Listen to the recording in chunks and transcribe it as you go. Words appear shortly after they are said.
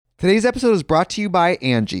Today's episode is brought to you by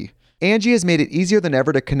Angie. Angie has made it easier than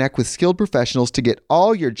ever to connect with skilled professionals to get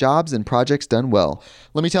all your jobs and projects done well.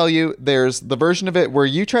 Let me tell you, there's the version of it where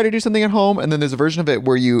you try to do something at home, and then there's a version of it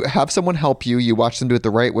where you have someone help you, you watch them do it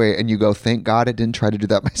the right way, and you go, thank God I didn't try to do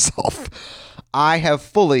that myself. I have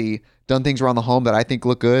fully done things around the home that I think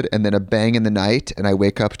look good, and then a bang in the night, and I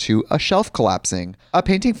wake up to a shelf collapsing, a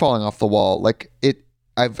painting falling off the wall.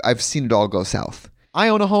 I've seen it all go south. I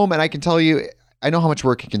own a home, and I can tell you, I know how much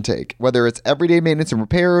work it can take. Whether it's everyday maintenance and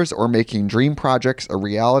repairs or making dream projects a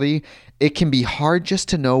reality, it can be hard just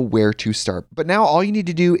to know where to start. But now all you need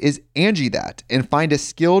to do is Angie that and find a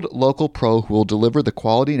skilled local pro who will deliver the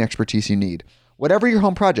quality and expertise you need. Whatever your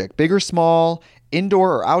home project, big or small,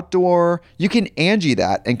 indoor or outdoor, you can Angie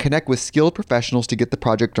that and connect with skilled professionals to get the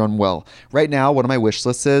project done well. Right now, one of my wish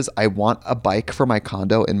lists is I want a bike for my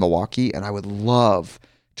condo in Milwaukee, and I would love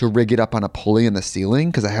to rig it up on a pulley in the ceiling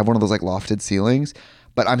because I have one of those like lofted ceilings,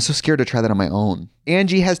 but I'm so scared to try that on my own.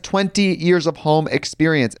 Angie has 20 years of home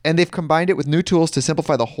experience, and they've combined it with new tools to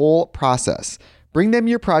simplify the whole process. Bring them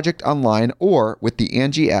your project online or with the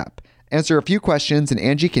Angie app. Answer a few questions and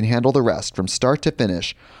Angie can handle the rest from start to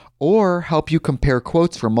finish, or help you compare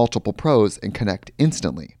quotes from multiple pros and connect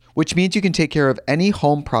instantly, which means you can take care of any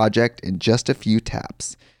home project in just a few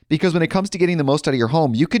taps. Because when it comes to getting the most out of your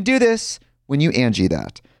home, you can do this when you Angie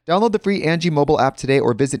that. Download the free Angie mobile app today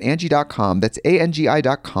or visit Angie.com. That's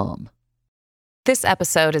ANGI.com. This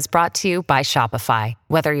episode is brought to you by Shopify.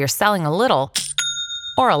 Whether you're selling a little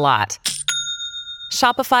or a lot,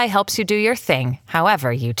 Shopify helps you do your thing,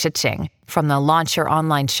 however you cha-ching. From the launch your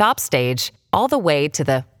online shop stage, all the way to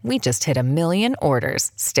the we just hit 1 million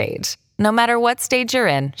orders stage. No matter what stage you're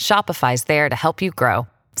in, Shopify's there to help you grow.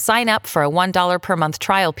 Sign up for a $1 per month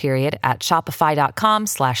trial period at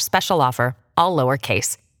shopify.com/special offer, all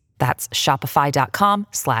lowercase. That's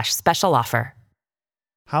shopify.com/special offer.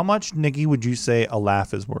 How much, Nikki, would you say a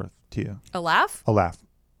laugh is worth to you? A laugh? A laugh.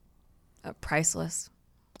 Priceless.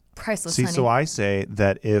 Priceless, See, honey. so I say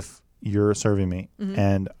that if you're serving me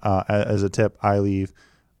and as a tip, I leave,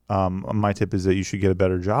 my tip is that you should get a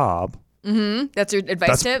better job. Mm-hmm. That's your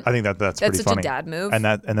advice tip? I think that's pretty such funny. a dad move. And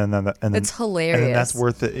then it's hilarious. And then that's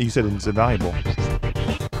worth it. You said it's valuable.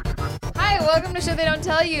 Hi, welcome to Shit They Don't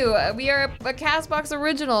Tell You. We are a CastBox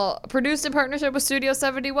original, produced in partnership with Studio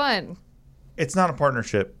 71. It's not a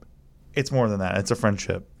partnership. It's more than that. It's a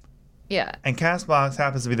friendship. Yeah. And CastBox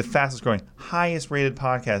happens to be the fastest growing, highest rated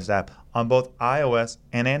podcast app on both iOS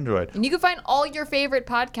and Android. And you can find all your favorite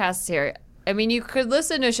podcasts here. I mean, you could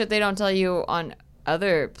listen to Shit They Don't Tell You on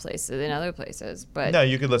other places, but no,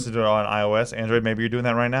 you could listen to it on iOS, Android. Maybe you're doing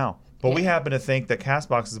that right now. But we happen to think that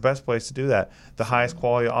CastBox is the best place to do that. The highest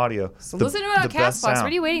quality audio. So listen to it on CastBox. What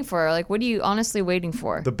are you waiting for? Like, what are you honestly waiting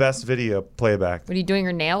for? The best video playback. What are you doing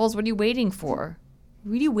your nails? What are you waiting for?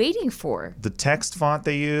 What are you waiting for? The text font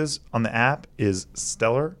they use on the app is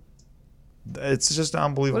stellar. It's just an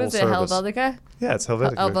unbelievable What is it, service. Helvetica? Yeah, it's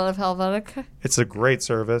Helvetica. Helvetica? It's a great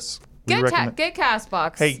service. Get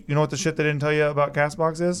CastBox. Hey, you know what the shit they didn't tell you about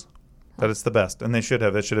CastBox is? That it's the best, and they should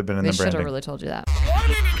have. It should have been in the They branding. should have really told you that. Why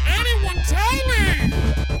didn't anyone tell me?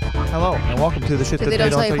 Hello, and welcome to the Shit That They Don't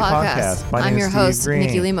Tell You podcast. My I'm name your is host, Steve Green,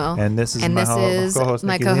 Nikki Limo. and this is my co-host,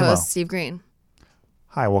 my Nikki co-host, Limo. Steve Green.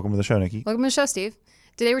 Hi, welcome to the show, Nikki. Welcome to the show, Steve.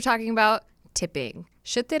 Today we're talking about tipping.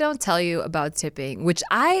 Shit they don't tell you about tipping, which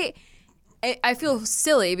I feel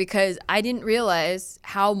silly because I didn't realize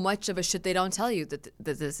how much of a shit they don't tell you that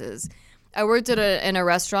this is. I worked in a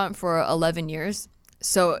restaurant for 11 years,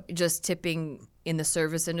 so just tipping in the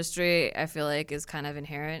service industry, I feel like is kind of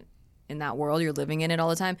inherent in that world. You're living in it all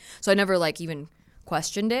the time. So I never even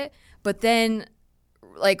questioned it. But then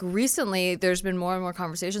recently there's been more and more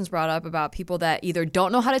conversations brought up about people that either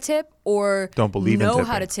don't know how to tip or don't believe in know tipping.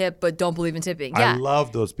 how to tip but don't believe in tipping. Yeah. I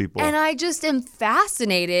love those people. And I just am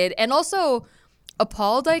fascinated and also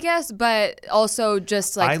appalled, I guess, but also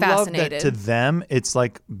just fascinated. I love that to them, it's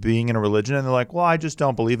like being in a religion and they're like, well, I just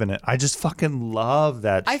don't believe in it. I just fucking love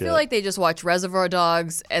that shit. I feel like they just watch Reservoir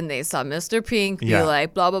Dogs and they saw Mr. Pink be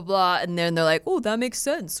like, blah, blah, blah. And then they're like, oh, that makes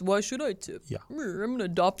sense. Why should I tip? Yeah. I'm going to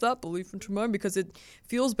adopt that belief into mine because it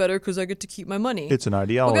feels better because I get to keep my money. It's an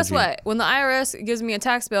ideology. Well, guess what? When the IRS gives me a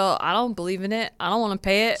tax bill, I don't believe in it. I don't want to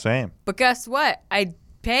pay it. Same. But guess what? I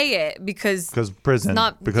pay it because prison.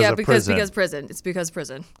 Because prison. It's because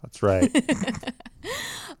prison. That's right.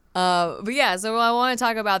 But yeah, so I want to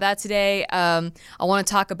talk about that today. I want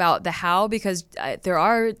to talk about the how because there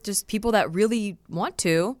are just people that really want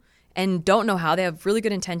to and don't know how. They have really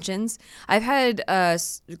good intentions. I've had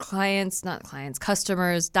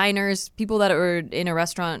customers, diners, people that were in a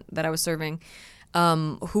restaurant that I was serving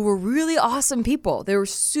who were really awesome people. They were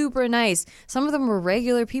super nice. Some of them were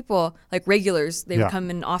regular people, like regulars. They would come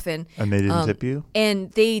in often. And they didn't tip you?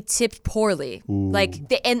 And they tipped poorly.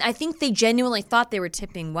 And I think they genuinely thought they were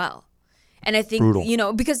tipping well. And I think, Brutal.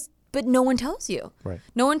 but no one tells you. Right.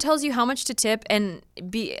 No one tells you how much to tip. And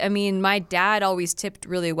my dad always tipped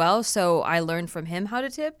really well, so I learned from him how to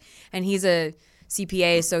tip. And he's a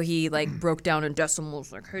CPA, so he like broke down in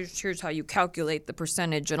decimals, like here's how you calculate the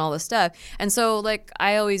percentage and all this stuff. And so like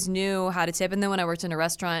I always knew how to tip. And then when I worked in a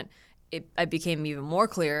restaurant, I became even more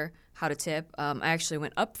clear how to tip. I actually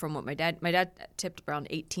went up from what my dad tipped around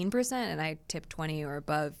 18%, and I tipped 20 or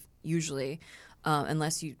above usually,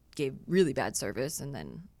 unless you gave really bad service, and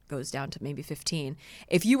then goes down to maybe 15.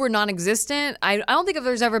 If you were non-existent, I don't think if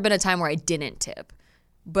there's ever been a time where I didn't tip.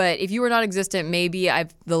 But if you were non-existent, maybe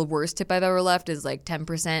the worst tip I've ever left is like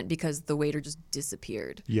 10% because the waiter just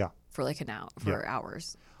disappeared. Yeah. For like an hour, for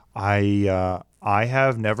hours. I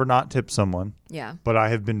have never not tipped someone. Yeah. But I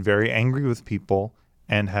have been very angry with people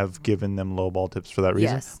and have given them lowball tips for that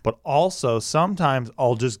reason. Yes. But also sometimes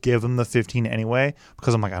I'll just give them the 15 anyway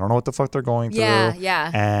because I'm like, I don't know what the fuck they're going through.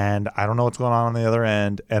 Yeah. And I don't know what's going on the other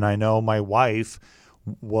end. And I know my wife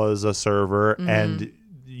was a server and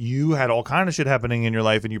you had all kind of shit happening in your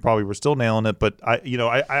life and you probably were still nailing it. But I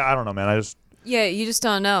don't know, man. Yeah, you just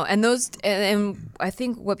don't know. And I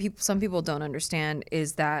think what some people don't understand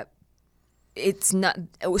is that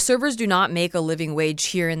servers do not make a living wage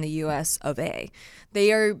here in the US of A.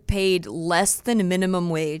 They are paid less than minimum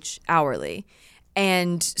wage hourly.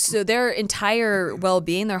 And so their entire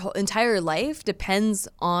well-being, their whole entire life depends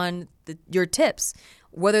on your tips.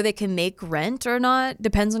 Whether they can make rent or not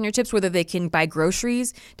depends on your tips. Whether they can buy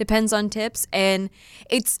groceries depends on tips. And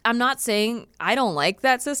I'm not saying I don't like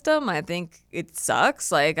that system. I think it sucks.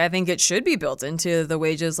 Like, I think it should be built into the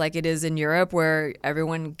wages like it is in Europe, where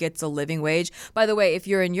everyone gets a living wage. By the way, if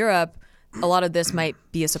you're in Europe, a lot of this might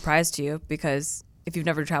be a surprise to you because if you've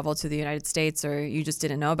never traveled to the United States or you just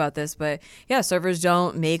didn't know about this, but yeah, servers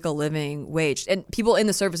don't make a living wage. And people in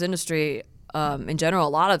the service industry, in general, a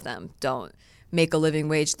lot of them don't make a living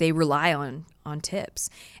wage. They rely on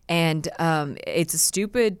tips. And it's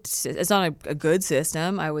not a good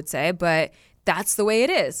system, I would say, but that's the way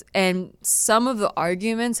it is. And some of the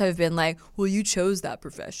arguments have been like, well, you chose that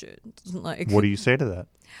profession. Like, what do you say to that?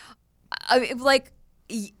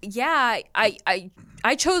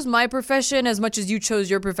 I chose my profession as much as you chose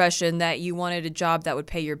your profession, that you wanted a job that would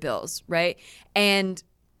pay your bills, right? And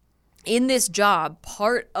in this job,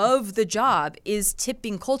 part of the job is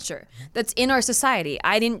tipping culture that's in our society.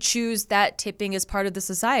 I didn't choose that tipping as part of the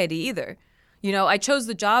society either. I chose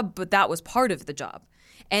the job, but that was part of the job.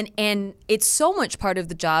 And it's so much part of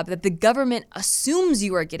the job that the government assumes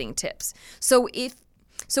you are getting tips. So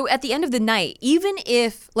at the end of the night, even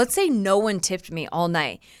if, let's say no one tipped me all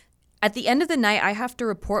night, at the end of the night, I have to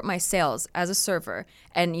report my sales as a server.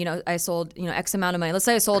 And, I sold, X amount of money. Let's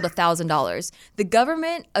say I sold $1,000. The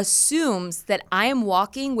government assumes that I am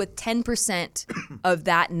walking with 10% of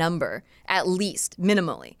that number, at least,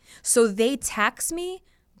 minimally. So they tax me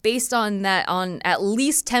based on that, on at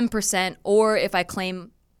least 10%, or if I claim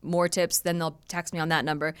more tips, then they'll tax me on that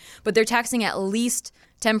number. But they're taxing at least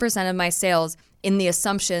 10% of my sales in the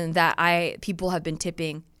assumption that people have been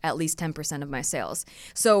tipping at least 10% of my sales.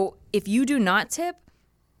 So if you do not tip,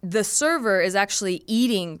 the server is actually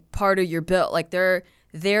eating part of your bill. Like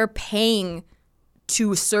they're paying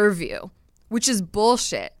to serve you, which is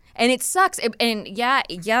bullshit. And it sucks. And yeah,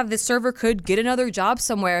 the server could get another job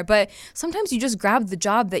somewhere, but sometimes you just grab the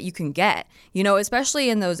job that you can get, especially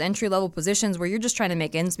in those entry-level positions where you're just trying to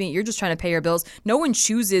make ends meet, you're just trying to pay your bills. No one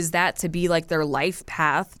chooses that to be like their life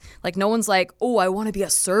path. Like no one's like, oh, I want to be a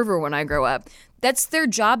server when I grow up. That's their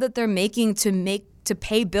job that they're making to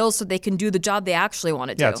pay bills so they can do the job they actually want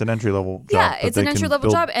to do. Yeah, it's an entry-level job. Yeah, it's an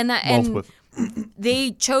entry-level job, and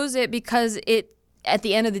they chose it because at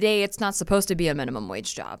the end of the day, it's not supposed to be a minimum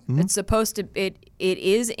wage job. Mm-hmm. It's supposed to. It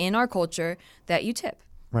is in our culture that you tip.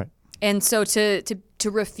 Right. And so to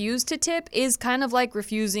refuse to tip is kind of like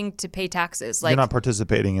refusing to pay taxes. Like you're not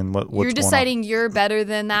participating in what's you're deciding you're better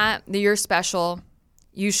than that. You're special.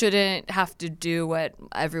 You shouldn't have to do what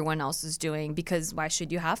everyone else is doing because why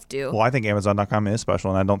should you have to? Well, I think Amazon.com is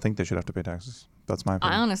special, and I don't think they should have to pay taxes. That's my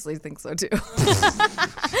opinion. I honestly think so too.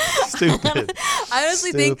 Stupid. I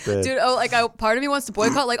honestly think, dude. Part of me wants to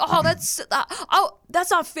boycott. Like,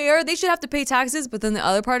 that's not fair. They should have to pay taxes. But then the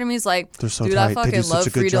other part of me is like, they're so dude, tight. I fucking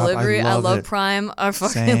love free delivery. I love Prime. I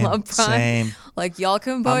fucking love Prime. Same. Like y'all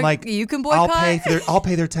can boycott. I'm like, you can boycott. I'll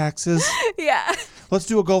pay their taxes. Yeah. Let's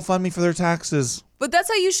do a GoFundMe for their taxes. But that's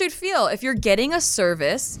how you should feel. If you're getting a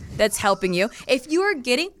service that's helping you, if you are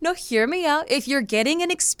getting, no, hear me out. If you're getting an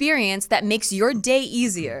experience that makes your day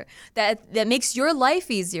easier, that makes your life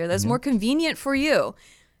easier, that's more convenient for you,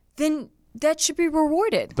 then that should be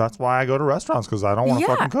rewarded. That's why I go to restaurants, because I don't want to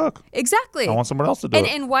fucking cook. Exactly. I want someone else to do it.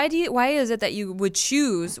 And why is it that you would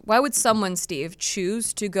choose, why would someone, Steve,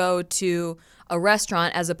 choose to go to a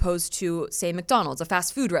restaurant as opposed to, say, McDonald's, a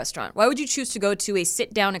fast food restaurant? Why would you choose to go to a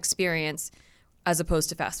sit-down experience as opposed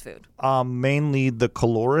to fast food? Mainly the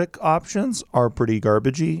caloric options are pretty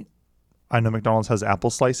garbagey. I know McDonald's has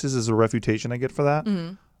apple slices is a refutation I get for that.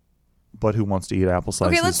 Mm-hmm. But who wants to eat apple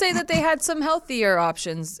slices? Okay, let's say that they had some healthier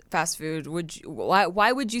options, fast food.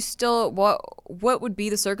 Why would you still? What would be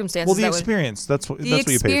the circumstances? Well, the experience. That's what you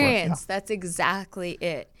pay for. Yeah. That's exactly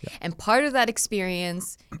it. Yeah. And part of that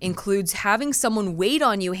experience includes having someone wait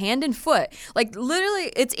on you hand and foot. Like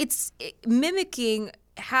literally, it's mimicking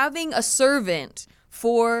having a servant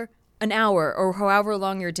for an hour or however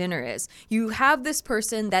long your dinner is. You have this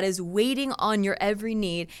person that is waiting on your every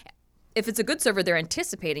need. If it's a good server, they're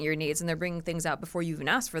anticipating your needs and they're bringing things out before you even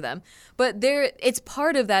ask for them. But it's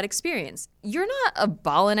part of that experience. You're not a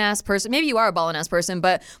ballin' ass person. Maybe you are a ballin' ass person,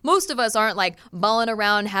 but most of us aren't like balling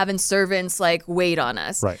around having servants like wait on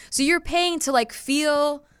us. Right. So you're paying to like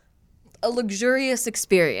feel a luxurious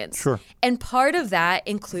experience. Sure. And part of that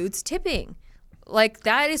includes tipping. Like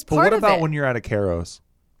that is part of it. But what about when you're at a Caro's?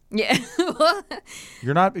 Yeah.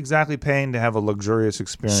 You're not exactly paying to have a luxurious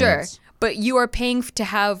experience. Sure. But you are paying to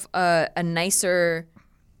have a nicer,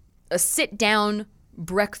 a sit-down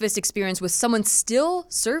breakfast experience with someone still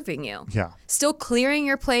serving you. Yeah. Still clearing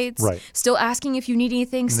your plates. Right. Still asking if you need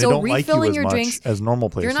anything. And Still they don't refilling like you your as drinks. much as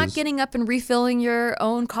normal places. You're not getting up and refilling your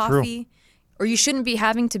own coffee. True. Or you shouldn't be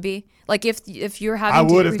having to be. Like if you're having I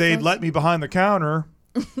to would if refill- they'd let me behind the counter.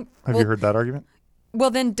 Have you heard that argument?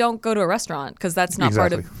 Well, then don't go to a restaurant because that's not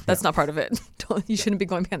Exactly. not part of it. You shouldn't be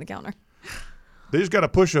going behind the counter. They just got to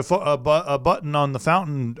push a button on the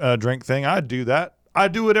fountain drink thing. I'd do that. I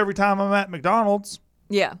do it every time I'm at McDonald's.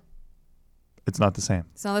 Yeah. It's not the same.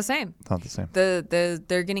 It's not the same. It's not the same.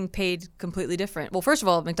 They're getting paid completely different. Well, first of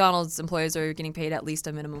all, McDonald's employees are getting paid at least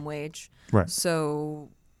a minimum wage. Right.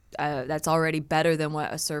 So that's already better than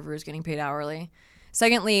what a server is getting paid hourly.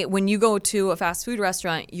 Secondly, when you go to a fast food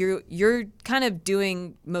restaurant, you're kind of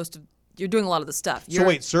doing you're doing a lot of the stuff. So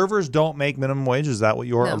wait, servers don't make minimum wage? Is that what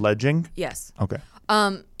you're alleging? Yes. Okay.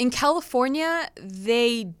 In California,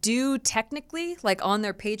 they do technically, like on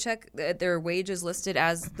their paycheck, their wage is listed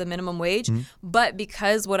as the minimum wage. Mm-hmm. But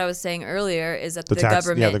because what I was saying earlier is that the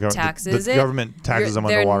government taxes the government taxes them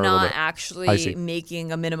underwater. They're not actually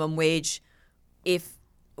making a minimum wage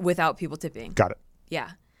without people tipping. Got it.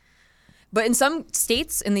 Yeah. But in some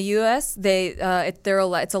states in the U.S.,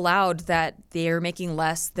 it's allowed that they're making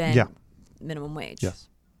less than minimum wage. Yes.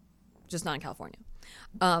 Just not in California.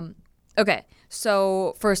 Okay,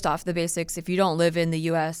 so first off, the basics. If you don't live in the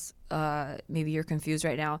U.S., maybe you're confused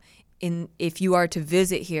right now. If you are to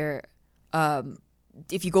visit here,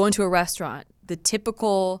 if you go into a restaurant, the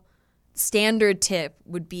typical standard tip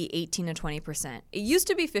would be 18 to 20%. It used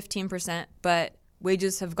to be 15%, but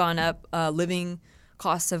wages have gone up, living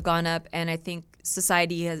costs have gone up, and I think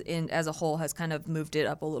society as a whole has kind of moved it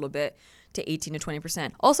up a little bit to 18 to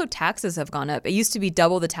 20%. Also, taxes have gone up. It used to be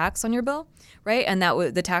double the tax on your bill, right? And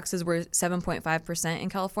the taxes were 7.5% in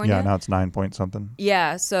California. Yeah, now it's 9 point something.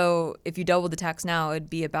 Yeah, so if you double the tax now, it'd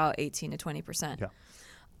be about 18 to 20%. Yeah.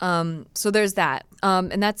 So there's that,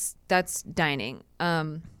 and that's dining.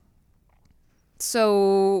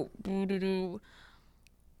 So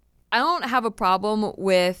I don't have a problem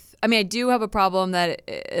with. I mean, I do have a problem that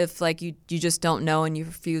if like you just don't know and you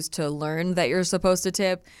refuse to learn that you're supposed to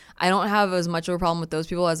tip. I don't have as much of a problem with those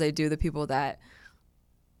people as I do the people that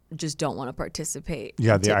just don't want to participate.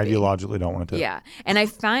 Yeah, they ideologically don't want to tip. Yeah, and I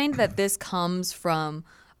find that this comes from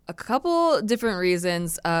a couple different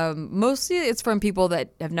reasons. Mostly it's from people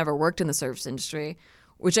that have never worked in the service industry,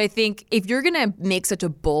 which I think if you're going to make such a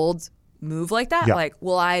bold move like that, like,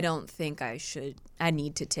 well, I don't think I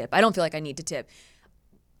need to tip. I don't feel like I need to tip.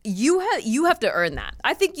 You have to earn that.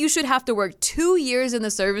 I think you should have to work 2 years in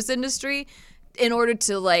the service industry in order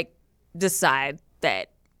to like decide that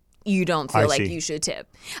you don't feel like you should tip.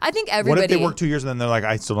 I think everybody. What if they work 2 years and then they're like,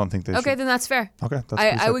 I still don't think they should? Okay, then that's fair. Okay,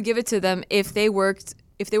 I would give it to them if they worked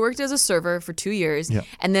as a server for 2 years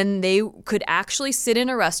and then they could actually sit in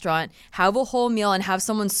a restaurant, have a whole meal and have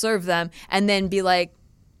someone serve them and then be like,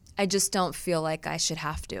 I just don't feel like I should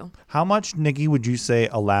have to. How much, Nikki, would you say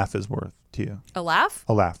a laugh is worth to you? A laugh?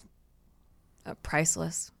 A laugh.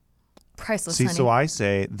 Priceless. Priceless, See, honey. so I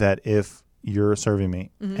say that if you're serving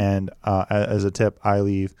me, Mm-hmm. and as a tip, I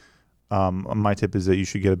leave. My tip is that you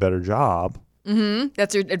should get a better job.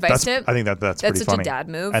 That's your advice tip? I think that's pretty such funny. a dad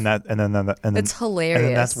move. And then It's hilarious. And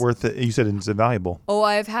then that's worth it. You said it's invaluable. Oh,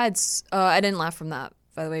 I've had. I didn't laugh from that.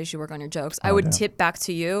 By the way, you should work on your jokes. I would damn. tip back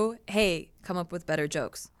to you. Hey, come up with better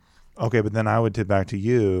jokes. Okay, but then I would tip back to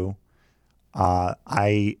you.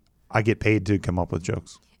 I get paid to come up with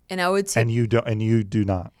jokes, And I would tip. and you don't, and you do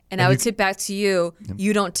not. And I would tip back to you.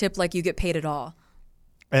 You don't tip like you get paid at all.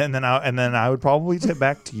 And then I would probably tip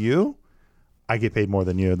back to you. I get paid more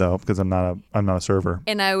than you though because I'm not a server.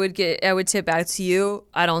 And I would tip back to you.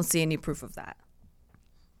 I don't see any proof of that.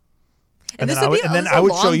 And then this would be- this is I a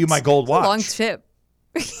would show long- you my gold watch. Long tip.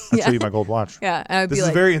 I'd show you my gold watch. Yeah, and I would This be is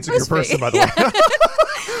like, a very insecure "Where's me?" person, by the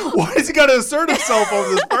way. Why does he got to assert himself over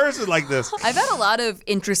this person like this? I've had a lot of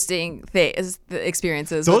interesting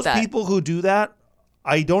experiences Those with that. people who do that,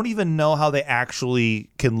 I don't even know how they actually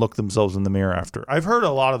can look themselves in the mirror after. I've heard a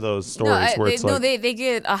lot of those stories where it's like, they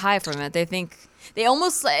get a high from it. They think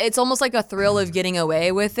it's almost like a thrill of getting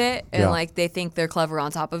away with it, and Yeah. like they think they're clever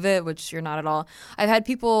on top of it, which you're not at all. I've had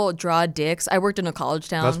people draw dicks. I worked in a college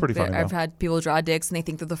town. That's pretty funny, I've though. had people draw dicks, and they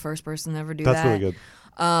think they're the first person to ever do that. that's really good.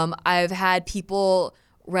 I've had people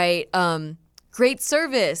write great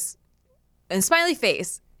service and smiley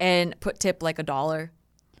face and put tip like $1.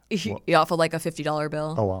 You off of like a $50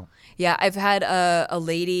 bill. Oh wow. Yeah, I've had a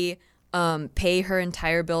lady pay her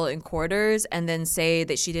entire bill in quarters and then say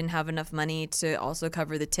that she didn't have enough money to also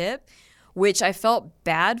cover the tip, which I felt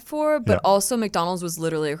bad for, but Yeah. also McDonald's was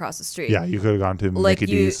literally across the street. Yeah, you could have gone to Like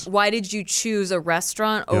Mickey D's. why did you choose a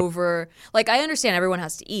restaurant over? Like I understand everyone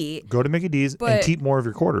has to eat, Go to Mickey D's and But- keep more of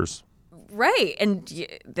your quarters. right? And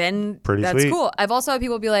then Pretty that's sweet. cool. I've also had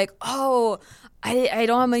people be like, "Oh, I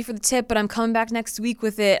don't have money for the tip, but I'm coming back next week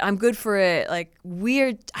with it. I'm good for it." Like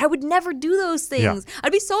weird. I would never do those things.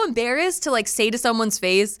 I'd be so embarrassed to like say to someone's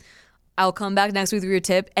face, "I'll come back next week with your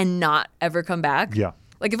tip," and not ever come back. Yeah.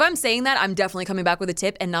 Like if I'm saying that, I'm definitely coming back with a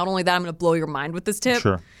tip, and not only that, I'm going to blow your mind with this tip.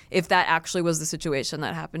 Sure. If that actually was the situation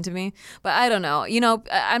that happened to me, but I don't know. You know,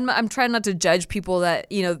 I'm trying not to judge people that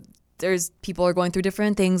there's people are going through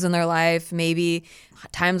different things in their life. Maybe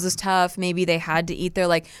times is tough. Maybe they had to eat there.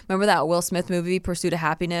 Like, remember that Will Smith movie, Pursuit of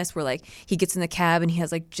Happiness, where like he gets in the cab and he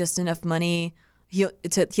has like just enough money. He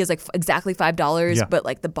has like exactly $5, Yeah. but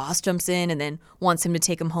like the boss jumps in and then wants him to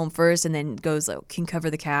take him home first, and then goes like, "Can you cover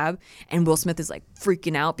the cab?" And Will Smith is like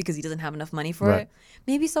freaking out because he doesn't have enough money for Right. it.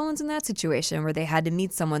 Maybe someone's in that situation where they had to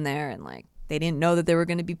meet someone there and like they didn't know that they were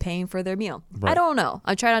going to be paying for their meal. I don't know.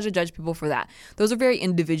 I try not to judge people for that. Those are very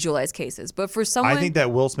individualized cases. But for someone, I think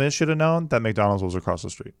that Will Smith should have known that McDonald's was across the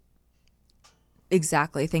street.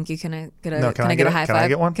 exactly. Thank you. Can I get a No, can I get a high can five? I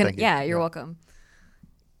get one? Thank you. Yeah, you're Yeah. welcome.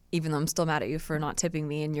 Even though I'm still mad at you for not tipping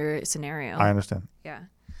me in your scenario. I understand. Yeah.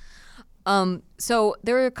 So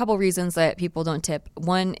there are a couple reasons that people don't tip.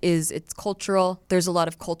 One is it's cultural. There's a lot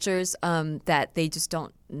of cultures that they just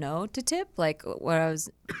don't know to tip. Like what I was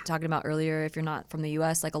talking about earlier, if you're not from the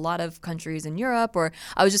U.S., like a lot of countries in Europe, or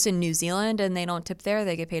I was just in New Zealand and they don't tip there.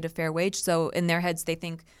 They get paid a fair wage. So in their heads, they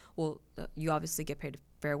think, well, you obviously get paid a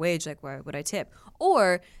fair wage. Like, why would I tip?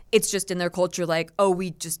 Or it's just in their culture, like, oh,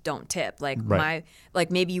 we just don't tip. Like Right.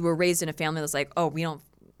 maybe you were raised in a family that's like, oh,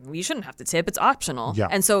 we shouldn't have to tip. It's optional. Yeah.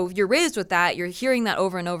 And so if you're raised with that, you're hearing that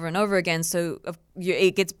over and over and over again. So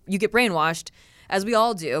you get brainwashed, as we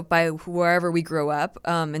all do, by wherever we grow up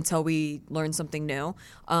until we learn something new.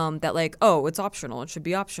 That like, oh, it's optional. It should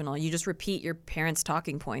be optional. You just repeat your parents'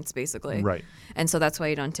 talking points, basically. Right. And so that's why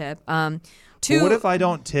you don't tip. But what if I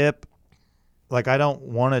don't tip? Like, I don't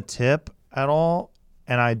want to tip at all,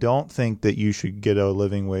 and I don't think that you should get a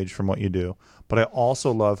living wage from what you do. But I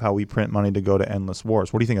also love how we print money to go to endless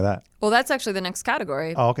wars. What do you think of that? Well, that's actually the next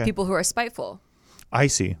category. Oh, okay. People who are spiteful. I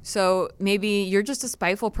see. So maybe you're just a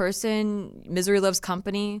spiteful person. Misery loves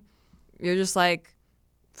company. You're just like,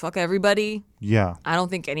 fuck everybody. Yeah. I don't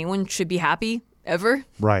think anyone should be happy ever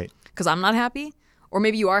Right. because I'm not happy. Or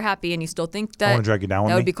maybe you are happy and you still think that wanna drag you down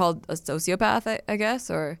with that me. would be called a sociopath, I guess,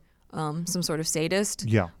 or some sort of sadist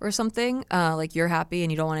Yeah. or something. Like you're happy and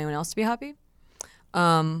you don't want anyone else to be happy.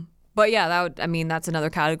 But yeah, that's another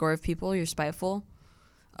category of people. You're spiteful.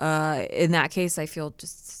 In that case, I feel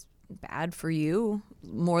just bad for you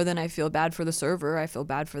more than I feel bad for the server. I feel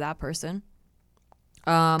bad for that person.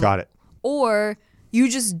 Got it. Or you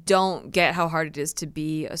just don't get how hard it is to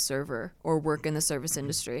be a server or work in the service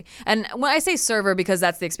industry. And when I say server, because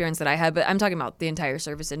that's the experience that I had, but I'm talking about the entire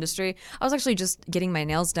service industry. I was actually just getting my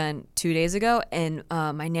nails done 2 days ago, and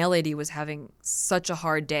my nail lady was having such a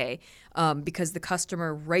hard day because the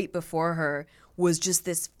customer right before her was just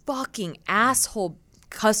this fucking asshole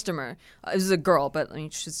customer. This is a girl, but I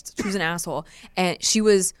mean, she was an asshole, and she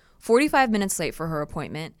was 45 minutes late for her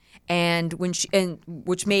appointment. And which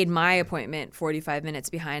made my appointment 45 minutes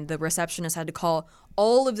behind. The receptionist had to call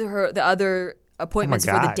all of the other appointments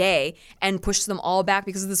for the day and push them all back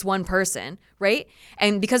because of this one person, right?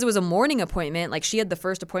 And because it was a morning appointment, like she had the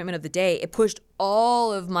first appointment of the day, it pushed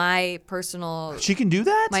all of my personal. She can do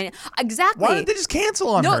that? Exactly. Why did they just cancel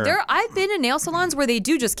on her? No, I've been in nail salons where they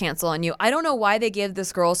do just cancel on you. I don't know why they give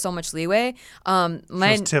this girl so much leeway. She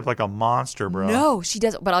must tip like a monster, bro. No, she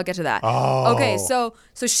doesn't, but I'll get to that. Oh. Okay, so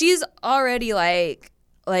she's already like,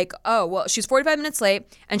 oh, well, she's 45 minutes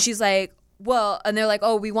late, and she's like, well, and they're like,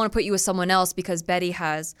 oh, we want to put you with someone else because Betty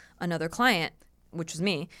has another client, which was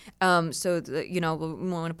me. We want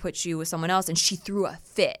to put you with someone else. And she threw a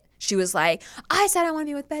fit. She was like, I said I want to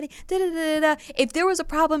be with Betty. Da, da, da, da, da. If there was a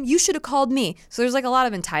problem, you should have called me. So there's like a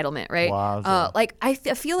lot of entitlement, right? Wow. I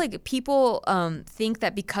feel like people think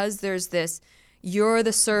that because there's this, you're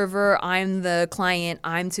the server, I'm the client,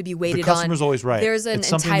 I'm to be waited on. The customer's always right. There's an it's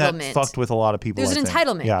something entitlement. That fucked with a lot of people. There's an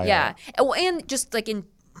entitlement. Yeah. And just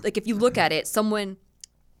like if you look at it, someone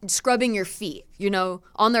scrubbing your feet,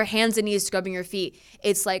 on their hands and knees scrubbing your feet,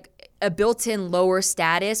 it's like a built-in lower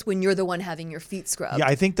status when you're the one having your feet scrubbed. Yeah,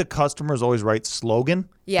 I think the customer's always right slogan,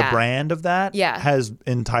 the brand of that, has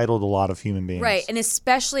entitled a lot of human beings. Right, and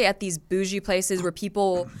especially at these bougie places where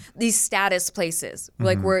these status places,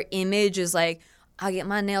 like where image is like, I'll get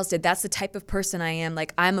my nails did. That's the type of person I am.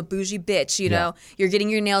 Like, I'm a bougie bitch, you know? You're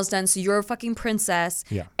getting your nails done, so you're a fucking princess.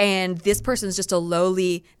 Yeah. And this person's just a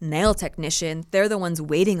lowly nail technician. They're the ones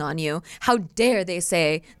waiting on you. How dare they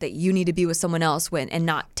say that you need to be with someone else and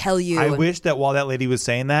not tell you? I wish that while that lady was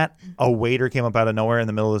saying that, a waiter came up out of nowhere in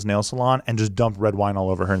the middle of this nail salon and just dumped red wine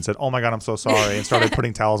all over her and said, oh my God, I'm so sorry, and started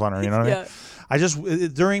putting towels on her, you know what I mean? I just,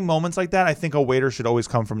 during moments like that, I think a waiter should always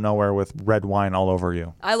come from nowhere with red wine all over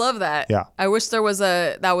you. I love that. Yeah. I wish that was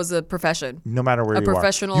a profession. No matter where you are. A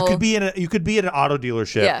professional. You could be at an auto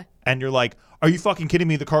dealership and you're like, are you fucking kidding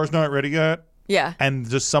me? The car's not ready yet? Yeah. And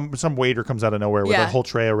just some waiter comes out of nowhere with a whole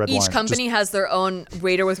tray of red wine. Each company has their own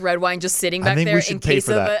waiter with red wine just sitting back there in case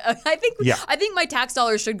of it. I think my tax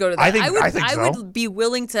dollars should go to that. I would be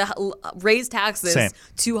willing to raise taxes. Same.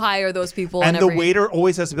 To hire those people. And the waiter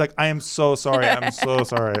always has to be like, I am so sorry. I'm so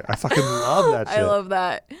sorry. I fucking love that shit. I love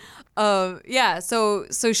that.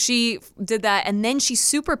 So she did that, and then she's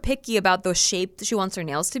super picky about the shape that she wants her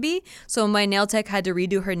nails to be. So my nail tech had to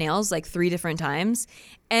redo her nails like 3 different times.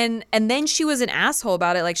 And then she was an asshole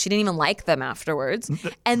about it. Like, she didn't even like them afterwards.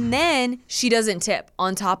 And then she doesn't tip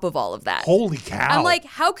on top of all of that. Holy cow. I'm like,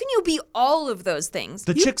 how can you be all of those things?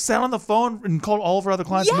 The chick sat on the phone and called all of her other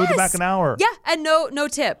clients and moved it back an hour. Yeah, and no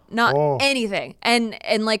tip, not anything. And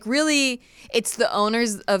like, really, it's the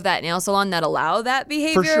owners of that nail salon that allow that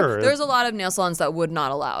behavior. For sure. There's a lot of nail salons that would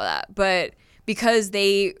not allow that. But because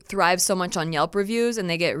they thrive so much on Yelp reviews and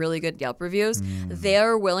they get really good Yelp reviews,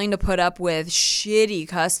 they're willing to put up with shitty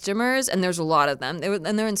customers, and there's a lot of them.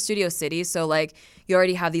 And they're in Studio City, so like you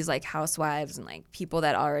already have these like housewives and like people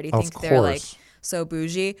that already think they're like so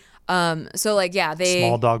bougie. So like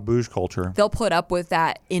small dog bouge culture. They'll put up with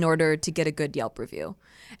that in order to get a good Yelp review.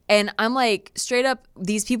 And I'm like, straight up,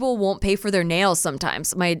 these people won't pay for their nails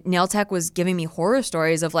sometimes. My nail tech was giving me horror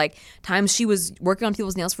stories of like times she was working on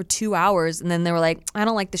people's nails for 2 hours, and then they were like, I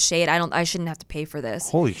don't like the shade. I shouldn't have to pay for this.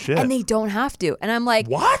 Holy shit. And they don't have to. And I'm like,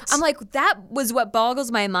 what? I'm like, that was what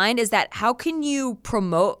boggles my mind, is that how can you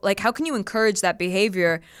how can you encourage that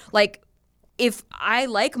behavior? Like, if I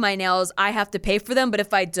like my nails, I have to pay for them. But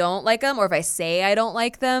if I don't like them, or if I say I don't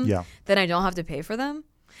like them, then I don't have to pay for them.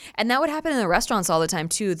 And that would happen in the restaurants all the time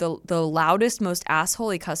too. The loudest, most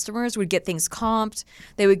assholey customers would get things comped.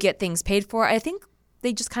 They would get things paid for. I think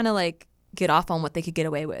they just kind of like get off on what they could get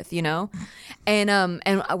away with, you know? And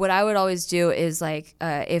what I would always do is like,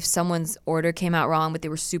 if someone's order came out wrong, but they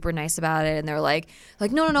were super nice about it, and they're like,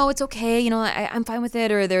 no, it's okay, you know, I'm fine with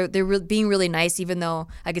it, or they're being really nice, even though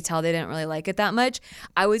I could tell they didn't really like it that much.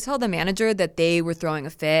 I would tell the manager that they were throwing a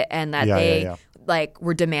fit and that they like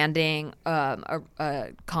were demanding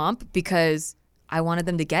a comp because I wanted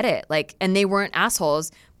them to get it. Like, and they weren't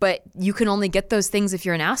assholes, but you can only get those things if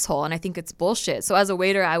you're an asshole, and I think it's bullshit. So as a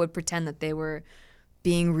waiter, I would pretend that they were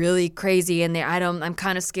being really crazy, and I'm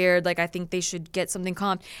kind of scared. Like, I think they should get something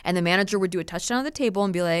comped. And the manager would do a touchdown on the table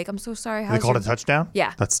and be like, I'm so sorry. They call it a touchdown?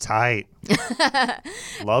 Yeah. That's tight.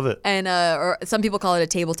 Love it. And or some people call it a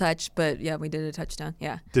table touch, but yeah, we did a touchdown.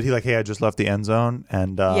 Yeah. Did he like, hey, I just left the end zone?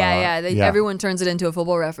 And everyone turns it into a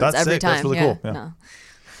football reference every time. That's really cool. Yeah. No.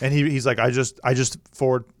 And he's like, I just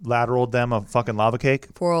forward lateraled them a fucking lava cake.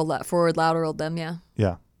 Forward lateraled them, yeah.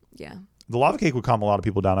 Yeah. Yeah. The lava cake would calm a lot of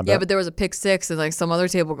people down, I bet. Yeah, but there was a pick six and like some other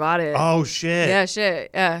table got it. Oh, shit. Yeah,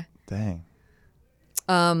 shit. Yeah. Dang.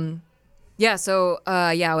 Yeah, so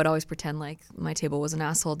I would always pretend like my table was an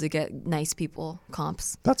asshole to get nice people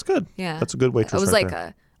comps. That's good. Yeah. That's a good waitress I was right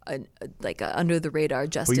like there. a under the radar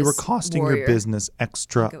justice. But you were costing warrior. your business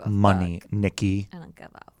extra give a money, Nikki. I don't give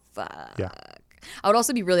a fuck. Yeah. I would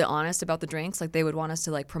also be really honest about the drinks. Like they would want us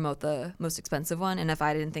to like promote the most expensive one, and if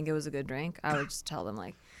I didn't think it was a good drink, I would just tell them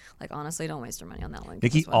like honestly, don't waste your money on that one.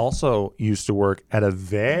 Nikki also used to work at a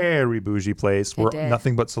very bougie place where did.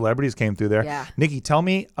 nothing but celebrities came through there. Yeah. Nikki, tell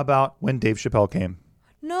me about when Dave Chappelle came.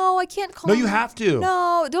 No, I can't call No, him. you have to.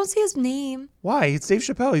 No, don't say his name. Why? It's Dave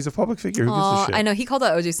Chappelle. He's a public figure. Who gives a shit? I know he called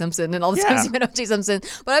out O.J. Simpson, and all the Yeah. times he met O.J. Simpson.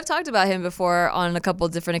 But I've talked about him before on a couple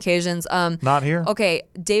of different occasions. Not here. Okay,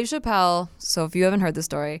 Dave Chappelle. So if you haven't heard the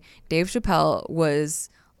story, Dave Chappelle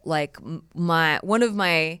was like one of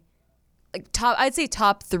my like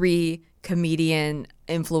top 3 comedian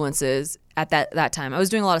influences at that time. I was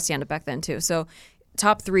doing a lot of stand up back then too. So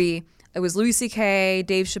top 3. It was Louis C.K.,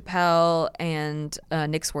 Dave Chappelle, and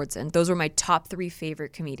Nick Swardson. Those were my top 3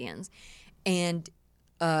 favorite comedians. And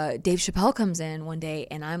Dave Chappelle comes in one day,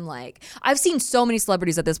 and I'm like, I've seen so many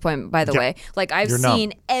celebrities at this point, by the way. Like, I've You're numb.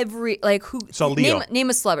 seen every, like, who. So Leo. Name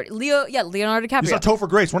a celebrity. Leonardo DiCaprio. You saw Topher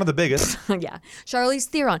Grace, one of the biggest. Yeah. Charlize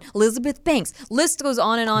Theron, Elizabeth Banks. List goes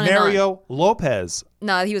on and on and on. Mario Lopez.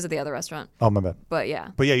 No, he was at the other restaurant. Oh, my bad. But yeah.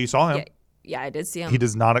 But yeah, you saw him. Yeah, I did see him. He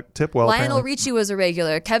does not tip well, Lionel apparently. Richie was a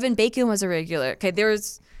regular. Kevin Bacon was a regular. Okay, there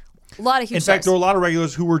was a lot of huge In fact, stars. there were a lot of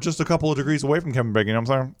regulars who were just a couple of degrees away from Kevin Bacon. You know what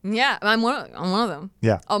I'm saying? Yeah, I'm one of them.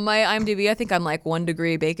 Yeah. On my IMDb, I think I'm like 1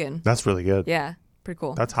 degree bacon. That's really good. Yeah, pretty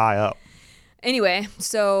cool. That's high up. Anyway,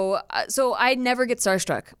 so I never get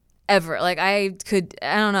starstruck ever. Like I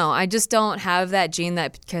don't know. I just don't have that gene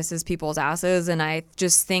that kisses people's asses, and I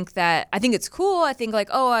just think that I think it's cool. I think like,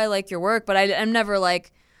 oh, I like your work, but I'm never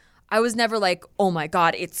like, I was never like, oh my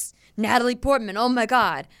God, it's Natalie Portman. Oh my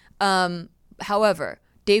God. However,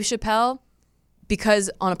 Dave Chappelle, because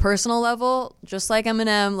on a personal level, just like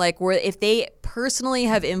Eminem, like if they personally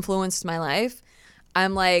have influenced my life,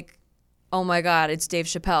 I'm like, oh my God, it's Dave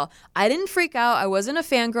Chappelle. I didn't freak out. I wasn't a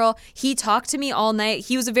fangirl. He talked to me all night.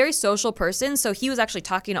 He was a very social person, so he was actually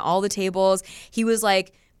talking to all the tables. He was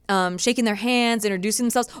like shaking their hands, introducing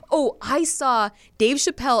themselves. Oh, I saw Dave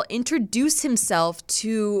Chappelle introduce himself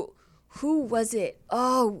to, who was it?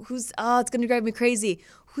 It's going to drive me crazy.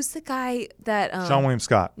 Who's the guy that... Sean William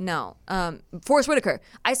Scott. No. Forrest Whitaker.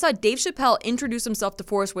 I saw Dave Chappelle introduce himself to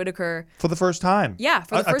Forrest Whitaker. For the first time. Yeah,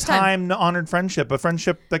 for the first time. A time-honored friendship. A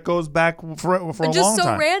friendship that goes back for a long time. Just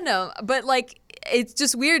so random. But like, it's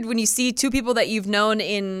just weird when you see 2 people that you've known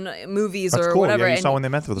in movies That's or cool. whatever. Yeah, you saw when they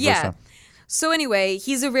met for the first time. So anyway,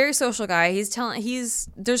 he's a very social guy.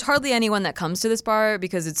 There's hardly anyone that comes to this bar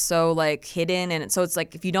because it's so like hidden, and so it's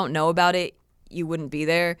like if you don't know about it, you wouldn't be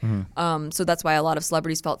there. So that's why a lot of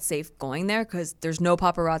celebrities felt safe going there, because there's no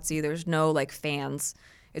paparazzi, there's no like fans.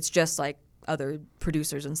 It's just like other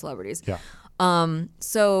producers and celebrities. Yeah.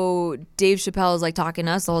 So Dave Chappelle is like talking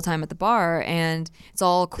to us the whole time at the bar, and it's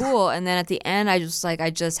all cool. And then at the end, I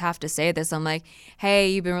just have to say this. I'm like, hey,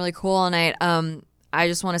 you've been really cool all night. I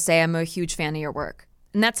just want to say I'm a huge fan of your work.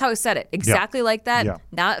 And that's how I said it. Exactly like that. Yeah.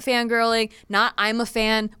 Not fangirling, not I'm a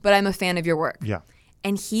fan, but I'm a fan of your work. Yeah.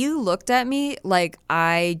 And he looked at me like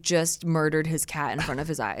I just murdered his cat in front of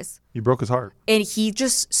his eyes. You broke his heart. And he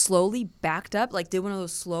just slowly backed up, like did one of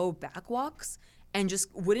those slow back walks, and just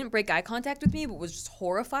wouldn't break eye contact with me, but was just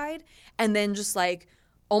horrified. And then just like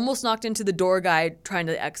almost knocked into the door guy trying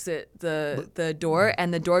to exit the door.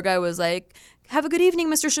 And the door guy was like, have a good evening,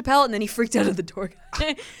 Mr. Chappelle. And then he freaked out of the door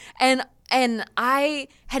guy. and I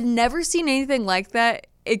had never seen anything like that.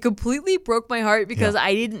 It completely broke my heart because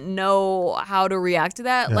I didn't know how to react to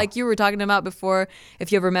that. Yeah. Like you were talking about before,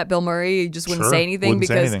 if you ever met Bill Murray, you just wouldn't Sure. say anything Wouldn't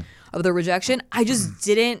say because anything. of the rejection. I just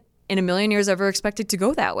didn't in a million years ever expect it to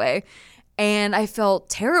go that way. And I felt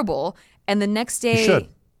terrible. And the next day, should.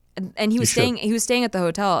 and he was should. staying at the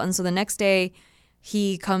hotel. And so the next day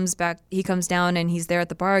he comes down and he's there at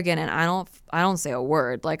the bar again. And I don't say a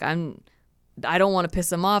word. Like I don't want to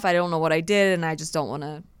piss him off. I don't know what I did, and I just don't want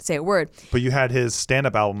to say a word. But you had his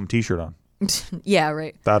stand-up album T-shirt on. Yeah,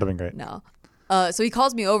 right. That would have been great. No. So he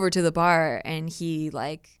calls me over to the bar, and he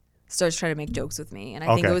like starts trying to make jokes with me, and I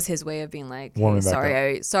think Okay. it was his way of being like, Warming hey,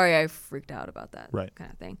 back sorry, I freaked out about that, Right.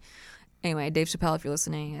 kind of thing. Anyway, Dave Chappelle, if you're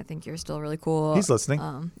listening, I think you're still really cool. He's listening.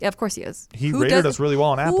 Yeah, of course he is. He Who rated doesn't- us really well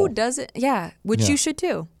on Apple. Who does it? Yeah, which Yeah. you should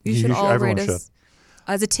too. You You should should- all everyone rate us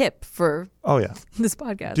as a tip for Oh, yeah. this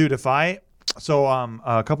podcast. Dude,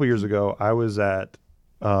 a couple years ago, I was at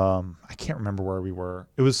I can't remember where we were.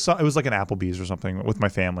 It was like an Applebee's or something with my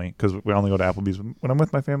family, because we only go to Applebee's when I'm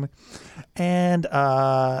with my family. And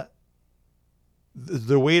the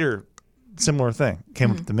waiter, similar thing,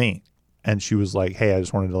 came up to me, and she was like, "Hey, I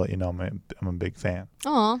just wanted to let you know I'm a big fan."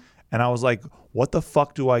 Aw. And I was like, "What the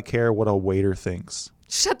fuck do I care what a waiter thinks?"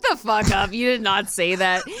 Shut the fuck up. You did not say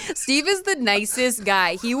that. Steve is the nicest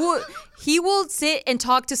guy. He will sit and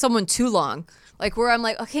talk to someone too long. Like, where I'm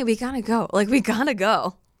like, okay, we gotta go. Like, we gotta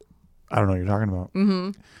go. I don't know what you're talking about.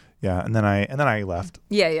 Mm-hmm. Yeah, and then I left.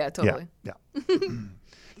 Yeah, totally. Yeah.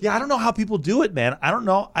 Yeah, I don't know how people do it, man. I don't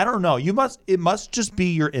know. It must just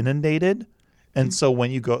be you're inundated. And so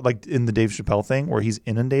when you go, like in the Dave Chappelle thing where he's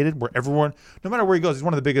inundated, where everyone, no matter where he goes, he's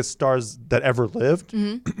one of the biggest stars that ever lived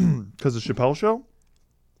because of the Chappelle Show.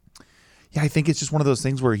 Yeah, I think it's just one of those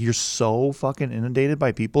things where you're so fucking inundated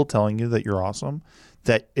by people telling you that you're awesome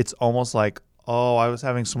that it's almost like, oh, I was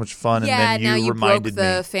having so much fun, Yeah, and now then you you reminded broke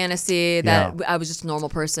the me. fantasy that I was just a normal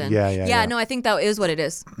person. Yeah. No, I think that is what it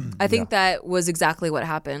is. I think that was exactly what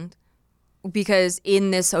happened. Because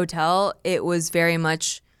in this hotel, it was very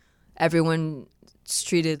much everyone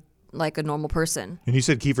treated like a normal person. And you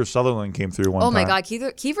said Kiefer Sutherland came through one time. Oh my God,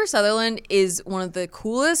 Kiefer Sutherland is one of the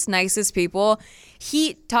coolest, nicest people.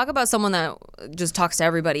 Talk about someone that just talks to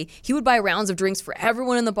everybody. He would buy rounds of drinks for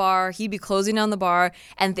everyone in the bar. He'd be closing down the bar.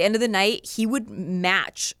 And at the end of the night, he would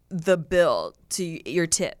match the bill to your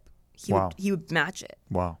tip. He would match it.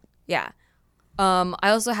 Wow. Yeah. I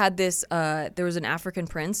also had this, there was an African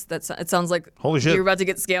prince it sounds like Holy shit. you're about to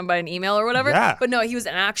get scammed by an email or whatever. Yeah. But no, he was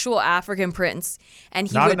an actual African prince. And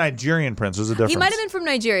he Not a Nigerian prince. There's a difference. He might have been from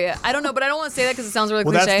Nigeria. I don't know, but I don't want to say that because it sounds really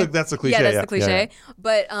Well, cliche. that's the cliche. Yeah, that's Yeah, the cliche. yeah.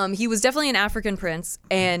 But he was definitely an African prince,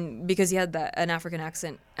 and because he had an African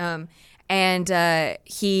accent. And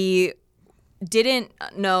he didn't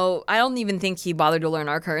know, I don't even think he bothered to learn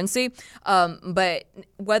our currency. But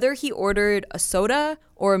whether he ordered a soda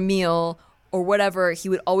or a meal or whatever, he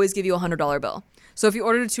would always give you a $100 bill. So if you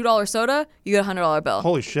ordered a $2 soda, you get a $100 bill.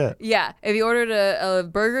 Holy shit. Yeah. If you ordered a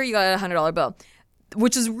burger, you got a $100 bill,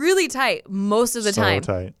 which is really tight most of the time.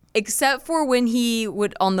 So tight. Except for when he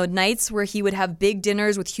would, on the nights where he would have big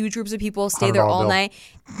dinners with huge groups of people, stay there all bill. night.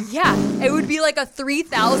 Yeah. It would be like a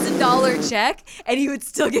 $3,000 check, and he would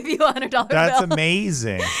still give you a $100 bill. That's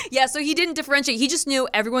amazing. Yeah, so he didn't differentiate. He just knew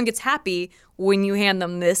everyone gets happy when you hand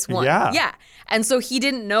them this one. Yeah. And so he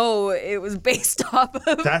didn't know it was based off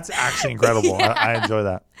of. That's actually incredible. Yeah. I enjoy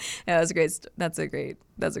that. Yeah, that's a great.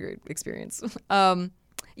 That's a great experience.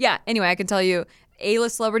 Yeah. Anyway, I can tell you,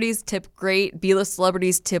 A-list celebrities tip great. B-list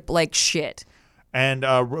celebrities tip like shit. And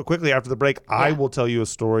real quickly after the break, I will tell you a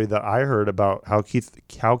story that I heard about how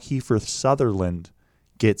Kiefer Sutherland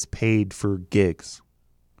gets paid for gigs.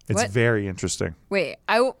 It's What? very interesting. Wait,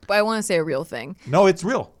 I want to say a real thing. No, it's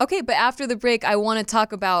real. Okay, but after the break, I want to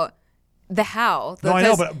talk about the how. No, I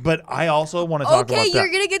know, but I also want to talk about that. Okay, you're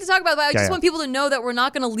going to get to talk about that. I just yeah. want people to know that we're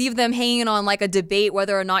not going to leave them hanging on like a debate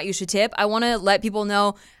whether or not you should tip. I want to let people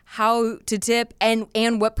know how to tip and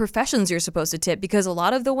what professions you're supposed to tip, because a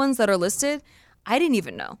lot of the ones that are listed, I didn't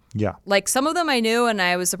even know. Yeah. Like some of them I knew and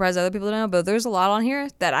I was surprised other people didn't know, but there's a lot on here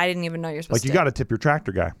that I didn't even know you're supposed Like to you tip. got to tip your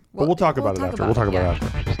tractor guy. But we'll talk about it after. We'll talk about it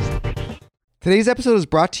after. Today's episode is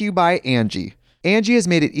brought to you by Angie. Angie has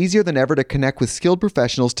made it easier than ever to connect with skilled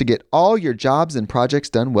professionals to get all your jobs and projects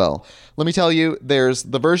done well. Let me tell you, there's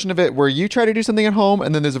the version of it where you try to do something at home,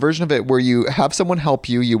 and then there's a version of it where you have someone help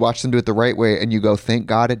you, you watch them do it the right way, and you go, thank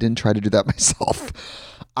God I didn't try to do that myself.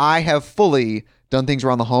 I have fully done things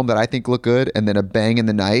around the home that I think look good, and then a bang in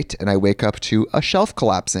the night, and I wake up to a shelf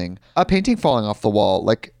collapsing, a painting falling off the wall.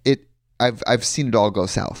 Like I've seen it all go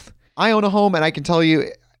south. I own a home, and I can tell you,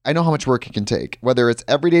 I know how much work it can take. Whether it's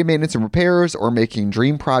everyday maintenance and repairs or making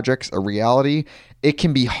dream projects a reality, it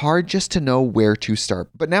can be hard just to know where to start.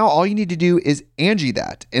 But now all you need to do is Angie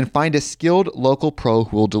that and find a skilled local pro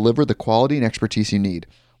who will deliver the quality and expertise you need.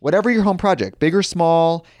 Whatever your home project, big or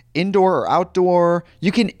small, indoor or outdoor,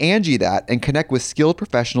 you can Angie that and connect with skilled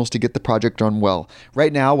professionals to get the project done well.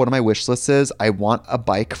 Right now, one of my wish lists is I want a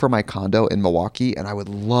bike for my condo in Milwaukee, and I would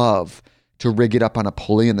love to rig it up on a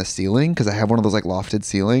pulley in the ceiling because I have one of those like lofted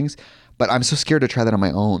ceilings, but I'm so scared to try that on my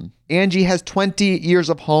own. Angie has 20 years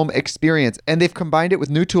of home experience, and they've combined it with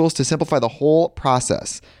new tools to simplify the whole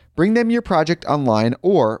process. Bring them your project online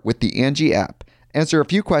or with the Angie app. Answer a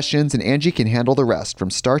few questions and Angie can handle the rest from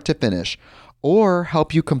start to finish, or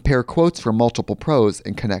help you compare quotes from multiple pros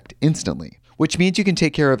and connect instantly, which means you can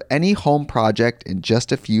take care of any home project in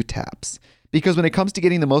just a few taps. Because when it comes to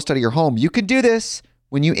getting the most out of your home, you can do this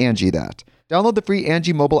when you Angie that. Download the free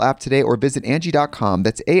Angie mobile app today or visit Angie.com.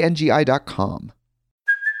 That's ANGI.com.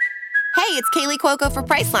 Hey, Hey, it's Kaylee Cuoco for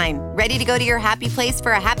Priceline. Ready to go to your happy place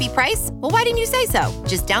for a happy price? Well, why didn't you say so?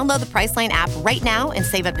 Just download the Priceline app right now and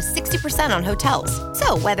save up to 60% on hotels.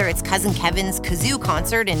 So whether it's Cousin Kevin's Kazoo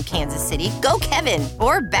Concert in Kansas City, go Kevin,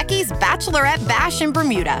 or Becky's Bachelorette Bash in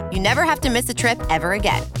Bermuda, you never have to miss a trip ever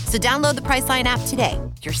again. So download the Priceline app today.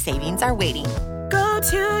 Your savings are waiting. Go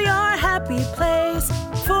to your happy place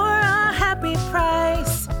for a happy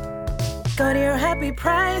price. Go to your happy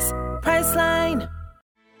price, Priceline.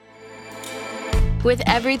 With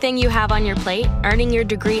everything you have on your plate, earning your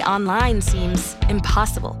degree online seems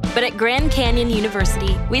impossible. But at Grand Canyon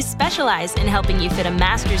University, we specialize in helping you fit a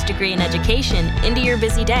master's degree in education into your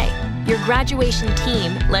busy day. Your graduation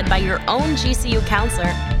team, led by your own GCU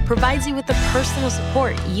counselor, provides you with the personal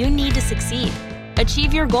support you need to succeed.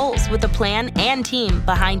 Achieve your goals with a plan and team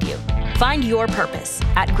behind you. Find your purpose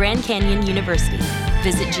at Grand Canyon University.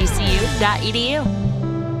 Visit gcu.edu.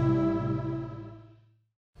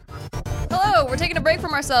 Hello, we're taking a break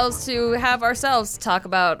from ourselves to have ourselves talk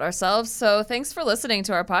about ourselves. So thanks for listening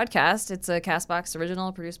to our podcast. It's a CastBox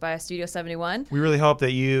original produced by Studio 71. We really hope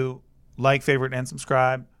that you like, favorite, and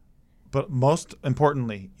subscribe. But most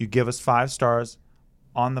importantly, you give us 5 stars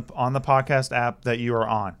on the podcast app that you are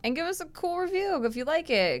on. And give us a cool review if you like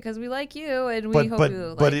it, because we like you and we hope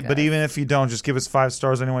you like it. But even if you don't, just give us 5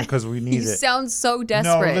 stars anyway, because we need You it. sound so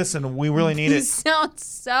desperate. No, listen, we really need You it. sound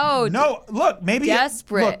so No, look, maybe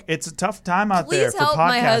desperate. Look, it's a tough time out there Please for help podcasters.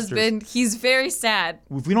 my husband. He's very sad.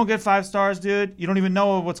 If we don't get 5 stars, dude, you don't even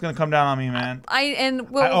know what's gonna come down on me, man. I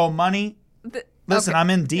owe money. Listen, okay. I'm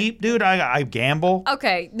in deep, dude. I gamble.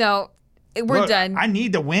 Okay, no. We're Look, done. I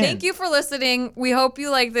need to win. Thank you for listening. We hope you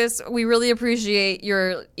like this. We really appreciate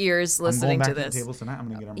your ears listening I'm going back to the this. tables tonight. I'm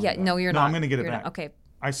gonna get them. Yeah, no, you're no, not. I'm gonna get it You're back. not. Okay,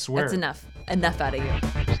 I swear. that's enough. Enough out of you.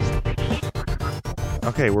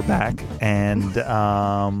 Okay, we're back, and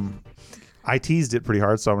I teased it pretty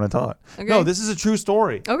hard, so I'm going to tell it. Okay. No, this is a true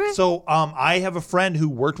story. Okay. So I have a friend who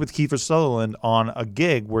worked with Kiefer Sutherland on a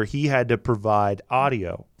gig where he had to provide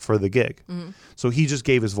audio for the gig. Mm-hmm. So he just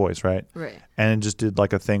gave his voice, right? Right. And just did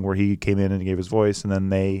like a thing where he came in and gave his voice, and then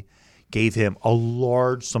they gave him a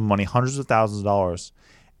large sum of money, hundreds of thousands of dollars,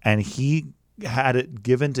 and he had it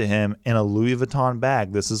given to him in a Louis Vuitton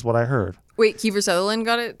bag. This is what I heard. Wait, Kiefer Sutherland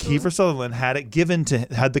got it? Kiefer Sutherland had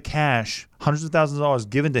the cash, hundreds of thousands of dollars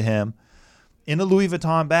given to him in a Louis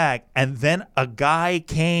Vuitton bag. And then a guy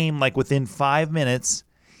came like within 5 minutes.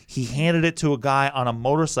 He handed it to a guy on a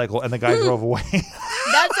motorcycle and the guy drove away.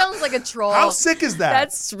 That sounds like a troll. How sick is that?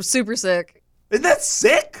 That's super sick. Isn't that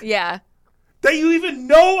sick? Yeah. That you even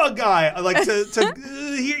know a guy, like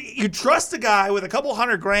you trust a guy with a couple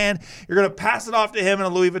 $100,000. You're gonna pass it off to him in a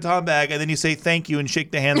Louis Vuitton bag, and then you say thank you and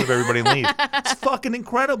shake the hands of everybody and leave. It's fucking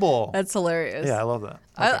incredible. That's hilarious. Yeah, I love that.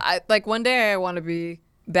 I like one day I want to be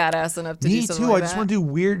badass enough to do Me something too. like I just that. want to do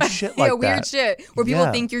weird shit like yeah, weird that. shit where people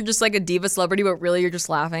Yeah. think you're just like a diva celebrity, but really you're just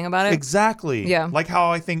laughing about it. Exactly. Yeah. Like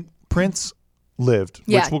how I think Prince lived,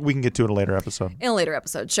 Yeah. which we can get to in a later episode. In a later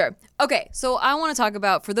episode, sure. Okay, so I want to talk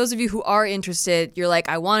about, for those of you who are interested, you're like,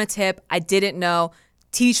 I want to tip, I didn't know,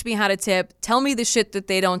 teach me how to tip, tell me the shit that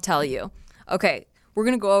they don't tell you. Okay, we're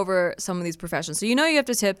going to go over some of these professions. So you know you have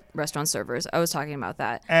to tip restaurant servers. I was talking about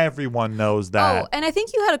that. Everyone knows that. Oh, and I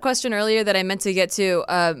think you had a question earlier that I meant to get to,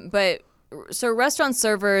 but so restaurant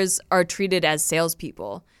servers are treated as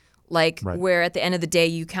salespeople, like Right. where at the end of the day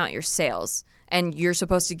you count your sales. And you're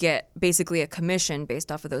supposed to get basically a commission based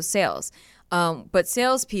off of those sales. But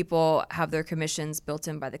salespeople have their commissions built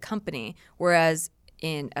in by the company, whereas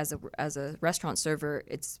as a restaurant server,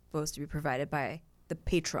 it's supposed to be provided by the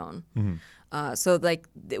patron. So like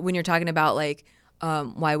when you're talking about like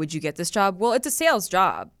why would you get this job? Well, it's a sales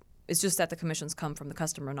job. It's just that the commissions come from the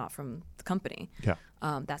customer, not from the company. Yeah.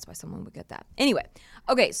 That's why someone would get that. Anyway,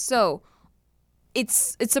 okay, so.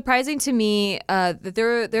 It's surprising to me that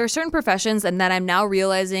there are certain professions, and that I'm now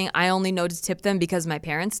realizing I only know to tip them because my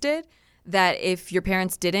parents did. That if your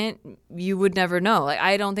parents didn't, you would never know. Like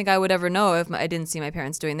I don't think I would ever know if I didn't see my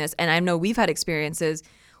parents doing this. And I know we've had experiences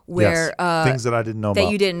where Yes. Things that I didn't know that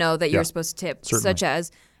about. you didn't know that Yeah. you're supposed to tip, Certainly. such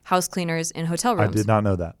as house cleaners in hotel I rooms. did not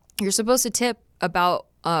know that. You're supposed to tip about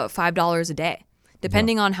 $5 a day,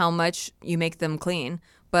 depending on how much you make them clean.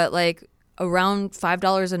 But like around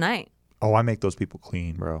 $5 a night. Oh, I make those people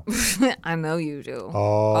clean, bro. I know you do.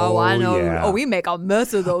 Oh, I know. yeah. Oh, we make a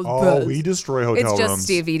mess of those Oh, beds. we destroy hotel It's just rooms.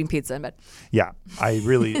 Steve eating pizza in bed. Yeah, I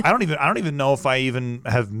don't even know if I even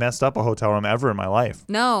have messed up a hotel room ever in my life.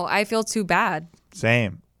 No, I feel too bad.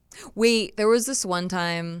 Same. Wait, there was this one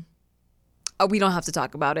time. Oh, we don't have to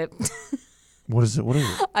talk about it. What is it? What is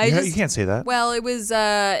it? You can't say that. Well, it was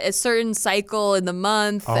a certain cycle in the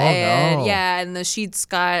month. Oh, and no. Yeah, and the sheets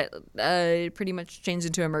got pretty much changed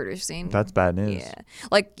into a murder scene. That's bad news. Yeah.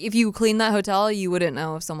 Like, if you clean that hotel, you wouldn't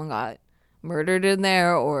know if someone got murdered in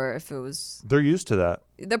there or if it was... They're used to that.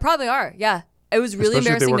 They probably are, yeah. It was really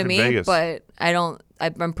Especially if they embarrassing work to in me, Vegas.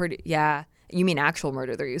 but I'm pretty... Yeah. You mean actual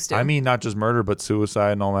murder they're used to. I mean, not just murder, but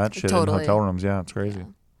suicide and all that shit Totally. in hotel rooms. Yeah, it's crazy.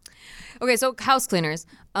 Okay, so house cleaners.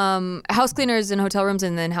 House cleaners in hotel rooms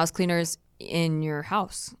and then house cleaners in your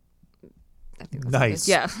house. I think that's Nice.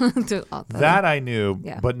 Yeah. That I knew,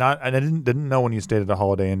 Yeah. but not. I didn't know when you stayed at a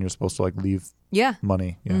Holiday Inn, you're supposed to like leave Yeah.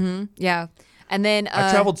 money. Yeah. Yeah. And then...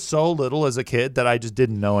 I traveled so little as a kid that I just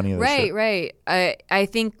didn't know any of this shit. Right. I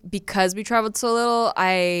think because we traveled so little,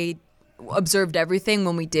 I observed everything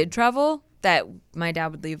when we did travel, that my dad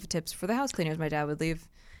would leave tips for the house cleaners. My dad would leave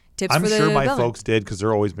tips I'm for the sure my bellman. folks did because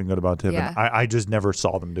they're always been good about tipping. Yeah. I just never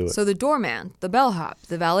saw them do it. So the doorman, the bellhop,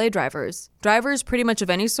 the valet drivers pretty much of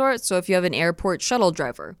any sort. So if you have an airport shuttle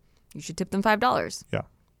driver, you should tip them $5.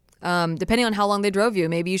 yeah. Depending on how long they drove you,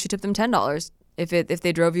 maybe you should tip them $10 if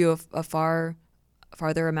they drove you a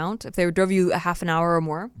farther amount. If they drove you a half an hour or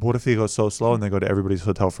more, What if they go so slow and they go to everybody's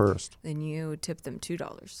hotel first? then you tip them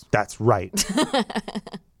 $2. That's right.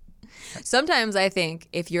 Sometimes I think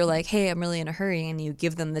if you're like, hey, I'm really in a hurry, and you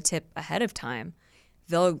give them the tip ahead of time,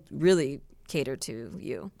 they'll really cater to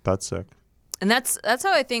you. That's sick. And that's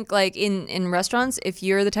how I think, like in restaurants, if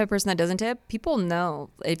you're the type of person that doesn't tip, people know.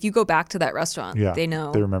 If you go back to that restaurant, Yeah, they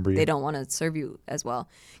know. they remember you. They don't want to serve you as well.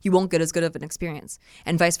 You won't get as good of an experience.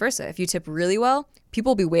 And vice versa. If you tip really well,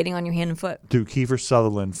 people will be waiting on your hand and foot. Dude, Kiefer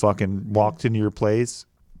Sutherland fucking walked into your place,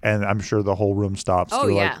 and I'm sure the whole room stops. Oh,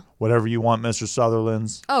 They're yeah. like, whatever you want, Mr.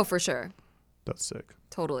 Sutherland's. Oh, for sure. That's sick.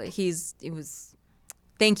 Totally. It was,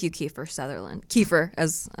 thank you, Kiefer Sutherland. Kiefer,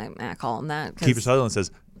 as I call him that. 'cause- Kiefer Sutherland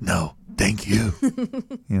says, no, thank you. You know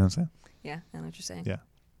what I'm saying? Yeah, I know what you're saying.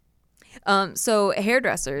 Yeah. So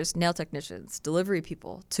hairdressers, nail technicians, delivery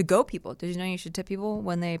people, to-go people. Did you know you should tip people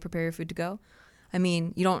when they prepare your food to go? I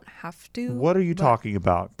mean, you don't have to. What are you talking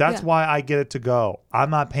about? That's Yeah. why I get it to go. I'm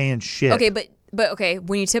not paying shit. Okay, but okay,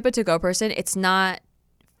 when you tip a to-go person, it's not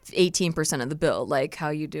 18% of the bill like how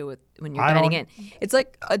you do with when you're I dining don't- in. It's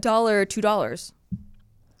like $1 or $2.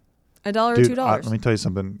 $1 or Dude, $2. let me tell you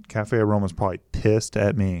something. Cafe Aroma's probably pissed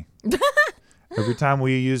at me. Every time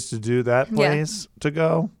we used to do that Yeah. place to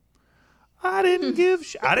go, I didn't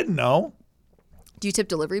give I didn't know. Do you tip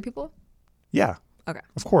delivery people? Yeah, Okay.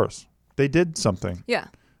 of course. They did something. Yeah.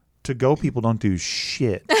 To go people don't do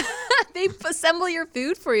shit. They assemble your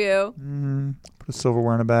food for you. Put a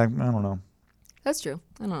silverware in a bag. I don't know. That's true.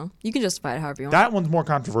 I don't know. You can justify it however you want. That one's more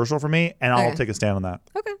controversial for me, and I'll Okay. take a stand on that.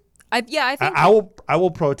 Okay. I think. I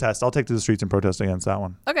will protest. I'll take to the streets and protest against that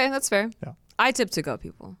one. Okay, that's fair. Yeah. I tip to-go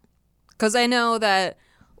people because I know that,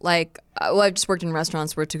 like, I've just worked in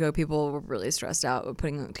restaurants where to-go people were really stressed out with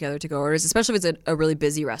putting together to-go orders, especially if it's a really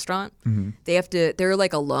busy restaurant. Mm-hmm. They're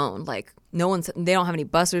like alone. Like they don't have any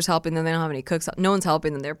busters helping them. They don't have any cooks. No one's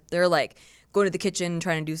helping them. They're like going to the kitchen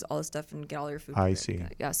trying to do all this stuff and get all your food. I prepared. see.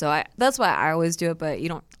 Yeah. So that's why I always do it, but you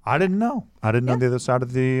don't. I didn't know. I didn't know the other side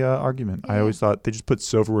of the argument. I always thought they just put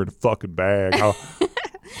silverware in a fucking bag. How,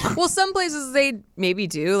 Well, some places they maybe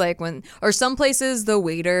do, like or some places the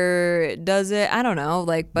waiter does it. I don't know,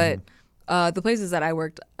 like, but the places that I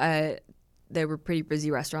worked, they were pretty busy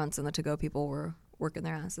restaurants, and the to-go people were working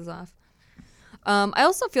their asses off. I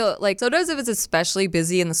also feel like sometimes if it's especially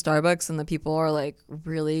busy in the Starbucks and the people are like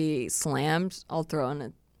really slammed, I'll throw in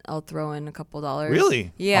a couple dollars.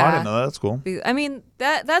 really? Yeah. Oh, I didn't know that. That's cool. I mean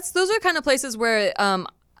those are kind of places where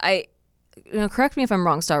correct me if I'm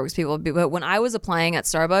wrong, Starbucks people, but when I was applying at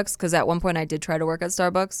Starbucks, because at one point I did try to work at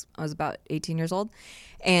Starbucks, I was about 18 years old,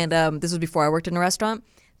 and this was before I worked in a restaurant.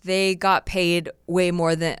 They got paid way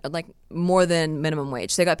more than minimum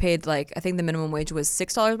wage. They got paid I think the minimum wage was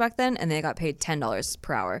 $6 back then, and they got paid $10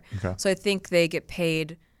 per hour. Okay. So I think they get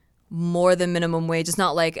paid more than minimum wage. It's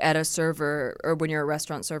not like at a server or when you're a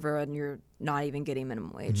restaurant server and you're not even getting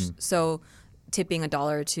minimum wage. So tipping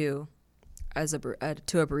 $1 or $2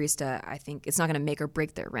 to a barista, I think it's not going to make or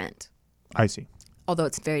break their rent. I see. Although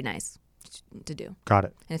it's very nice to do. Got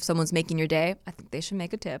it. And if someone's making your day, I think they should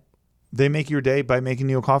make a tip. They make your day by making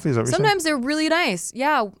you a coffee? Is that what you're saying? Sometimes they're really nice.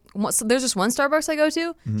 Yeah. So there's just one Starbucks I go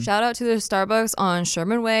to. Shout out to the Starbucks on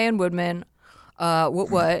Sherman Way and Woodman.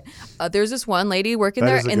 There's this one lady working That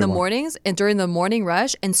there is a in good the one. mornings and during the morning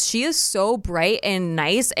rush, and she is so bright and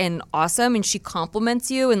nice and awesome, and she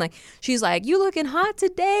compliments you, and she's like, "You looking hot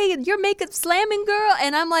today, and your makeup slamming, girl."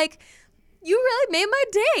 And I'm like, "You really made my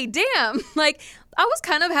day, damn!" I was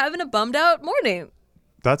kind of having a bummed out morning.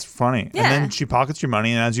 That's funny. Yeah. And then she pockets your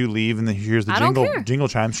money, and as you leave, and then here's the I don't care. jingle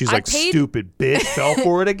chime. She's I like, paid- "Stupid bitch, fell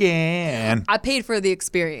for it again." I paid for the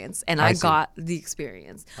experience, and I see. got the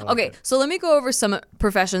experience. Okay, so let me go over some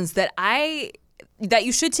professions that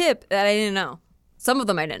you should tip that I didn't know. Some of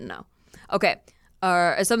them I didn't know. Okay,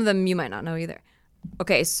 some of them you might not know either.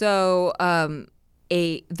 Okay, so the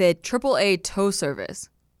AAA tow service.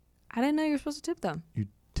 I didn't know you were supposed to tip them. You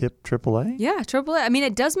tip AAA? Yeah, AAA. I mean,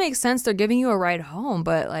 it does make sense. They're giving you a ride home,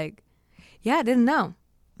 but like, yeah, I didn't know.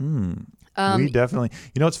 We definitely.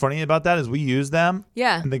 You know what's funny about that is we used them.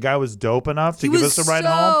 Yeah. And the guy was dope enough to He give was us a ride so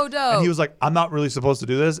home. dope. And he was like, "I'm not really supposed to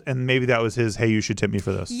do this," and maybe that was his. Hey, you should tip me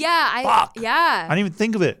for this. Yeah, Fuck. yeah. I didn't even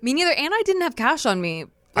think of it. Me neither. And I didn't have cash on me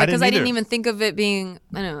I because didn't I didn't either. even think of it being.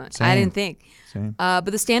 I don't know. I Same. didn't think. Same. But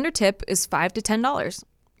the standard tip is $5 to $10.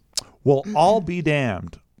 Well, I'll be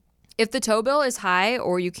damned. If the tow bill is high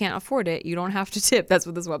or you can't afford it, you don't have to tip. That's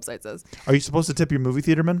what this website says. Are you supposed to tip your movie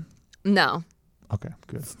theater man? No. Okay,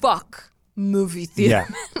 good. Fuck movie theater.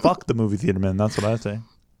 Yeah, fuck the movie theater man. That's what I say.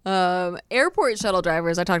 Airport shuttle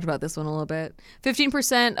drivers. I talked about this one a little bit.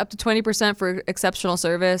 15% up to 20% for exceptional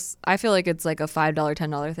service. I feel like it's like a $5,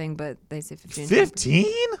 $10 thing, but they say 15. 15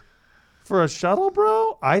 for a shuttle,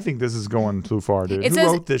 bro? I think this is going too far, dude. It Who says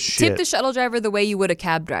wrote this shit? tip the shuttle driver the way you would a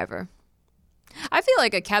cab driver. I feel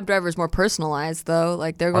like a cab driver is more personalized, though.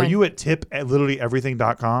 Like they're Are going. you at tip at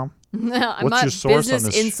literallyeverything.com? No, I'm What's not your source on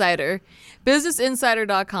Business this? Insider.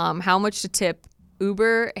 BusinessInsider.com. How much to tip?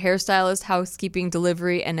 Uber, hairstylist, housekeeping,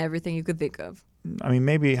 delivery, and everything you could think of. I mean,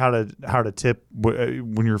 maybe how to tip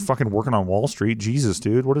when you're fucking working on Wall Street. Jesus,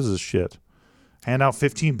 dude, what is this shit? Hand out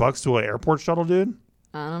 $15 to an airport shuttle, dude?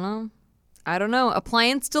 I don't know.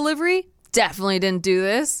 Appliance delivery? Definitely didn't do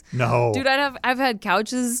this. No. Dude, I've had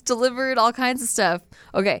couches delivered, all kinds of stuff.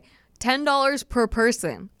 Okay, $10 per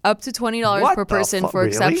person, up to $20 What per the person fuck? for Really?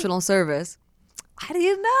 exceptional service. I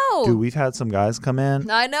didn't know. Dude, we've had some guys come in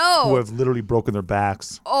I know. who have literally broken their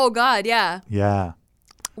backs. Oh God, yeah. Yeah.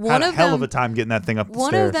 One had a of hell them, of a time getting that thing up the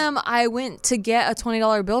one stairs. of them, I went to get a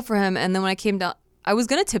 $20 bill for him, and then when I came down, I was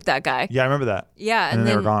gonna tip that guy. Yeah, I remember that. Yeah, And then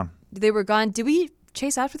they were gone. They were gone. Did we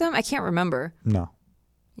chase after them? I can't remember. No.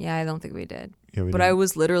 Yeah, I don't think we did. Yeah, we but didn't. I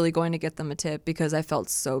was literally going to get them a tip because I felt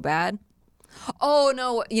so bad. Oh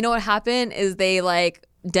no! You know what happened is they like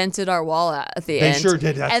dented our wall at the They end. sure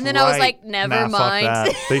did. That's and then I was right. like, never Nah, fuck mind.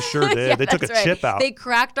 that. They sure did. Yeah, They took a that's right. chip out. They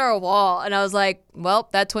cracked our wall, and I was like, well,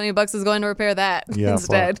 that $20 is going to repair that Yeah,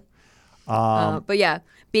 instead. fuck. But yeah,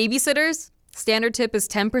 babysitters standard tip is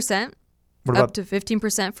 10%. What Up about to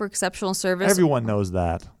 15% for exceptional service. everyone knows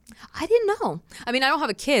that? I didn't know. I mean, I don't have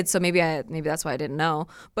a kid, so maybe that's why I didn't know.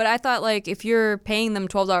 But I thought like if you're paying them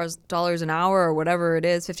 $12 an hour or whatever it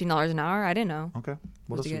is, $15 an hour, I didn't know. Okay.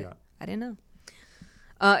 What else you got? I didn't know.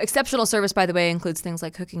 Exceptional service, by the way, includes things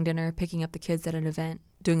like cooking dinner, picking up the kids at an event,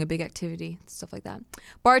 doing a big activity, stuff like that.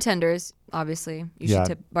 Bartenders, obviously, you Yeah, should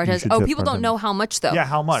tip you bartenders. should Oh, tip people don't know how much though. Yeah,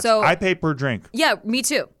 how much? So I pay per drink. yeah, me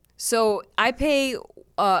too. So I pay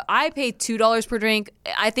 $2 per drink.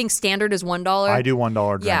 I think standard is $1. I do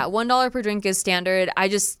 $1 drink. Yeah, $1 per drink is standard. I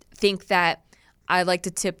just think that I like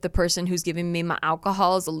to tip the person who's giving me my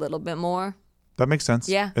alcohols a little bit more. That makes sense.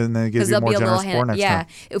 Yeah, And then it gives you they'll more be a little generous pour next yeah.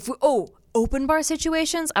 time. Open bar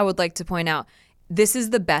situations, I would like to point out this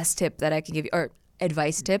is the best tip that I can give you, or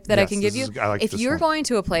advice tip that I Yes, can give this you. is- I like if this you're one. going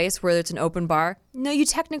to a place where it's an open bar, no, you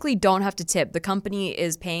technically don't have to tip. The company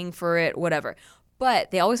is paying for it, whatever.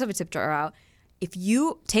 But they always have a tip jar out. If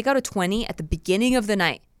you take out a 20 at the beginning of the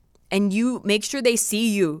night and you make sure they see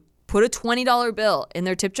you put a $20 bill in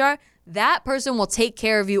their tip jar, that person will take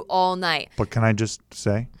care of you all night. But can I just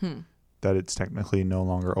say that it's technically no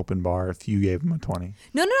longer open bar if you gave them a 20?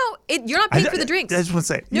 No. You're not paying for the drinks. I just want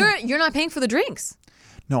to say. You're not paying for the drinks.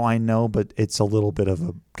 No, I know, but it's a little bit of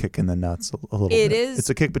a kick in the nuts. A little It bit. is. It's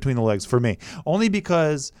a kick between the legs for me. Only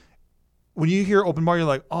because when you hear open bar, you're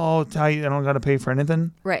like, oh, tight, I don't got to pay for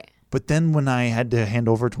anything. Right. But then when I had to hand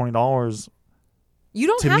over $20, You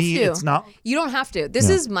don't to have me, to. it's not. You don't have to. This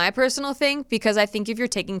Yeah. is my personal thing because I think if you're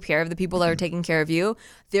taking care of the people that are taking care of you,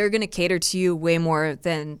 they're going to cater to you way more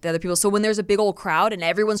than the other people. So when there's a big old crowd and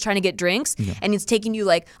everyone's trying to get drinks and it's taking you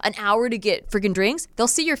like an hour to get freaking drinks, they'll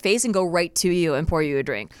see your face and go right to you and pour you a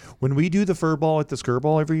drink. When we do the fur ball at the Sker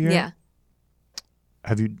Ball every year, Yeah,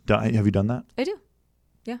 have you done that? I do.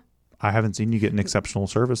 Yeah. I haven't seen you get an exceptional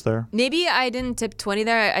service there. Maybe I didn't tip 20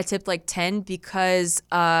 there. I tipped like 10 because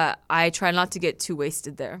I try not to get too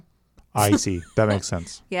wasted there. I see. That makes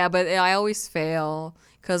sense. Yeah, but I always fail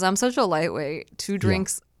because I'm such a lightweight. 2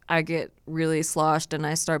 drinks, I get really sloshed and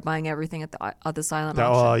I start buying everything at the silent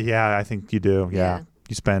auction. Oh, yeah, I think you do. Yeah.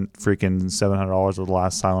 you spent freaking $700 with the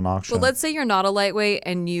last silent auction. But let's say you're not a lightweight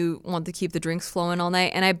and you want to keep the drinks flowing all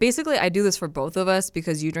night. And I do this for both of us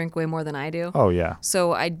because you drink way more than I do. Oh, yeah.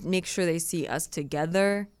 So I make sure they see us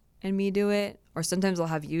together and me do it. Or sometimes I'll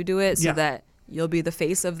have you do it so that you'll be the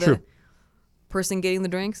face of the person getting the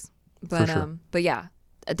drinks. But but yeah,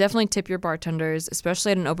 definitely tip your bartenders,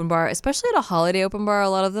 especially at an open bar, especially at a holiday open bar. A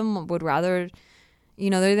lot of them would rather, they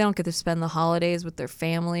don't get to spend the holidays with their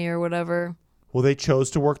family or whatever. Well, they chose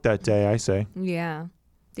to work that day, I say. Yeah,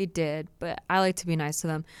 they did. But I like to be nice to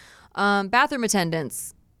them. Bathroom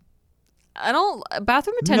attendants.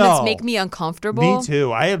 Bathroom attendants make me uncomfortable. Me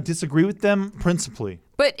too. I disagree with them principally.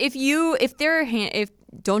 But if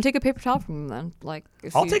don't take a paper towel from them then.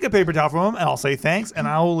 I'll take a paper towel from them and I'll say thanks and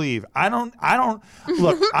I will leave. I don't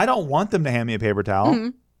want them to hand me a paper towel. Mm-hmm.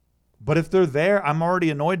 But if they're there, I'm already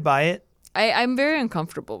annoyed by it. I'm very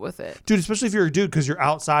uncomfortable with it. Dude, especially if you're a dude because you're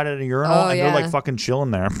outside at a urinal and they're like fucking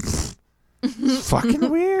chilling there. Fucking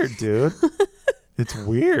weird, dude. It's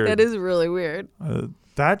weird. That is really weird.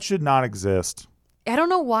 That should not exist. I don't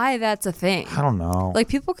know why that's a thing. I don't know. Like,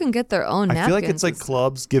 people can get their own napkins. I feel like it's like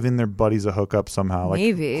clubs giving their buddies a hookup somehow. Like,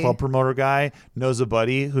 maybe. Club promoter guy knows a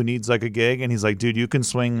buddy who needs like a gig, and he's like, dude, you can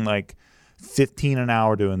swing like $15 an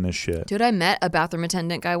hour doing this shit. Dude, I met a bathroom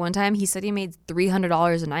attendant guy one time. He said he made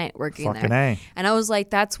 $300 a night working fucking there. A. And I was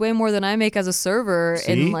like, that's way more than I make as a server.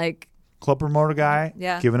 See? In like club promoter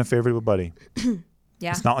guy giving a favor to a buddy.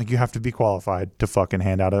 Yeah. It's not like you have to be qualified to fucking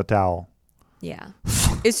hand out a towel. Yeah.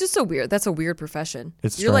 It's just so weird. That's a weird profession.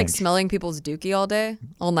 It's You're like strange. smelling people's dookie all day,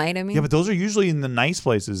 all night, I mean. Yeah, but those are usually in the nice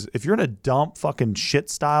places. If you're in a dump fucking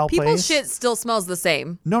shit style place. People's shit still smells the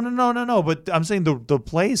same. No. But I'm saying the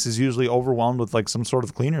place is usually overwhelmed with like some sort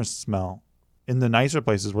of cleaner smell in the nicer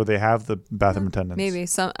places where they have the bathroom attendants. Maybe.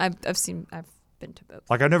 I've been to both.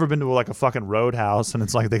 Like I've never been to like a fucking Roadhouse and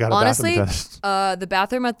it's like they got a Honestly, bathroom attendant. The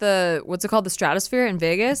bathroom at the, what's it called? The Stratosphere in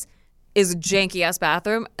Vegas is a janky ass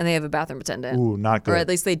bathroom and they have a bathroom attendant. Ooh, not good. Or at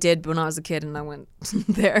least they did when I was a kid and I went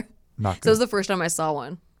there. Not good. So it was the first time I saw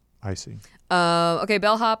one. I see. Okay,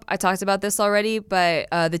 bellhop. I talked about this already, but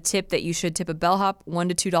the tip that you should tip a bellhop,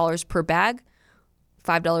 $1 to $2 per bag,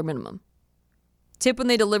 $5 minimum. Tip when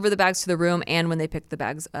they deliver the bags to the room and when they pick the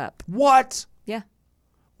bags up. What? Yeah.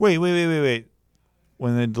 Wait.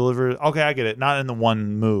 When they deliver, okay, I get it. Not in the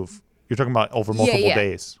one move. You're talking about over multiple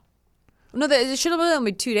days. No, it should have been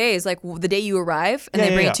only 2 days. Like the day you arrive and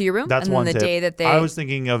they bring it to your room, That's and one then the tip. day that they. I was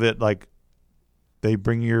thinking of it like they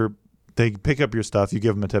pick up your stuff, you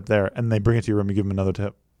give them a tip there, and they bring it to your room, you give them another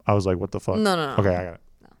tip. I was like, what the fuck? No. Okay, I got it.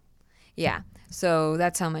 No. Yeah. So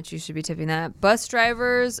that's how much you should be tipping that. Bus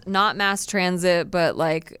drivers, not mass transit, but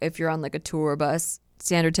like if you're on like a tour bus,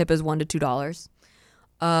 standard tip is $1 to $2.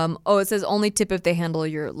 It says only tip if they handle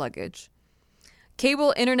your luggage.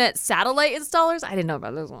 Cable, internet, satellite installers. I didn't know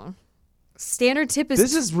about this one. Standard tip is.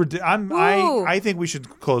 This is I think we should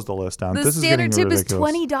close the list down. The this standard is tip is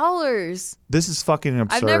 $20. This is fucking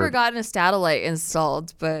absurd. I've never gotten a satellite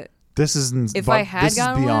installed, but this is if I had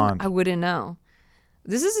gotten one, I wouldn't know.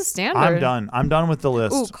 This is a standard. I'm done with the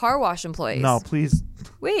list. Ooh, car wash employees. No, please.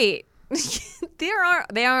 Wait, they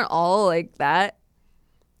aren't all like that,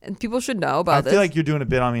 and people should know about this. I feel like you're doing a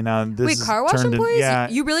bit on me now. Wait, car wash employees? Yeah.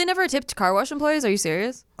 You really never tipped car wash employees? Are you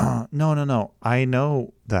serious? No. I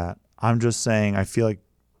know that. I'm just saying. I feel like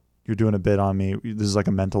you're doing a bit on me. This is like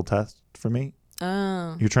a mental test for me.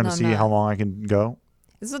 Oh. You're trying to see how long I can go.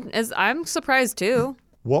 I'm surprised too.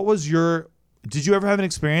 What was did you ever have an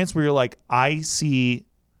experience where you're like, I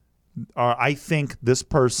think this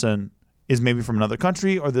person is maybe from another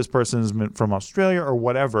country or this person is from Australia or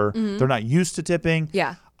whatever. Mm-hmm. They're not used to tipping.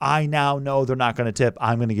 Yeah. I now know they're not going to tip.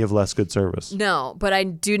 I'm going to give less good service. No, but I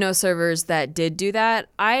do know servers that did do that.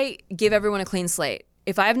 I give everyone a clean slate.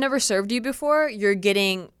 If I've never served you before, you're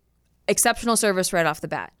getting exceptional service right off the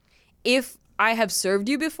bat. If I have served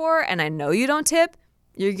you before and I know you don't tip,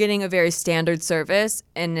 you're getting a very standard service.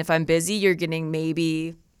 And if I'm busy, you're getting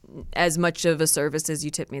maybe as much of a service as you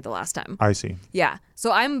tipped me the last time. I see. Yeah.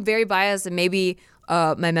 So I'm very biased, and maybe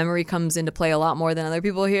my memory comes into play a lot more than other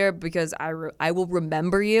people here because I will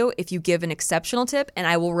remember you if you give an exceptional tip, and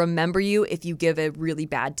I will remember you if you give a really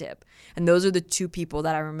bad tip. And those are the two people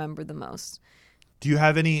that I remember the most. Do you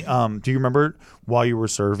have any, do you remember while you were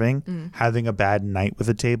serving having a bad night with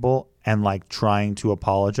a table and like trying to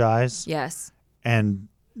apologize? Yes. And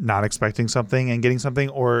not expecting something and getting something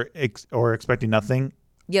or expecting nothing?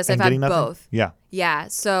 Yes, I've had both. Yeah. Yeah.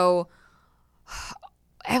 So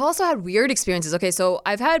I've also had weird experiences. Okay, so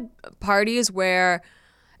I've had parties where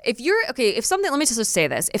if something, let me just say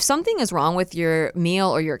this. If something is wrong with your meal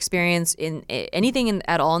or your experience in anything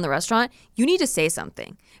at all in the restaurant, you need to say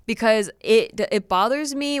something. because it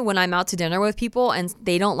bothers me when I'm out to dinner with people and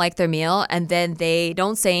they don't like their meal and then they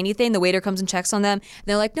don't say anything. The waiter comes and checks on them. And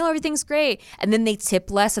they're like, no, everything's great. And then they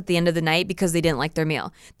tip less at the end of the night because they didn't like their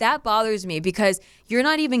meal. That bothers me because you're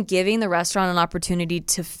not even giving the restaurant an opportunity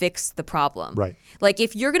to fix the problem. Right. Like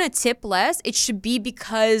if you're going to tip less, it should be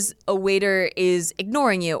because a waiter is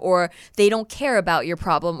ignoring you or they don't care about your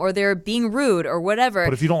problem or they're being rude or whatever.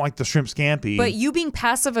 But if you don't like the shrimp scampi. But you being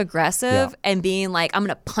passive aggressive and being like, I'm going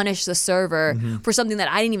to punish the server for something that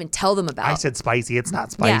I didn't even tell them about. I said spicy. It's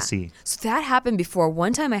not spicy. Yeah. So that happened before.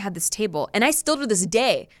 One time I had this table and I still to this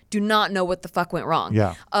day do not know what the fuck went wrong.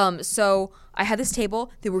 Yeah. So I had this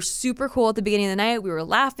table. They were super cool at the beginning of the night. We were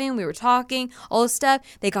laughing. We were talking, all this stuff.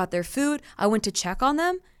 They got their food. I went to check on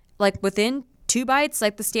them like within 2 bites,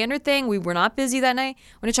 like the standard thing. We were not busy that night.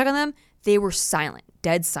 When I check on them, they were silent,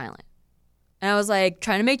 dead silent. And I was like,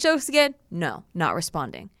 trying to make jokes again? No, not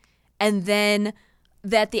responding. And then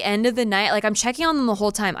at the end of the night, like I'm checking on them the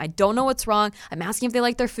whole time. I don't know what's wrong. I'm asking if they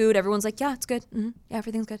like their food. Everyone's like, yeah, it's good. Yeah,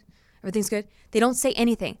 everything's good. Everything's good. They don't say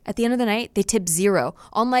anything. At the end of the night, they tip $0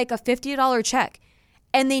 on like a $50 check.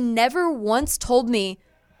 And they never once told me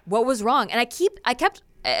what was wrong. And I kept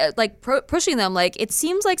pushing them like, it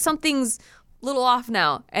seems like something's a little off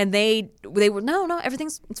now. And they were, no,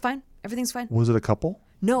 it's fine. Everything's fine. Was it a couple?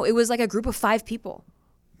 No, it was like a group of 5 people.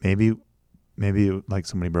 Maybe like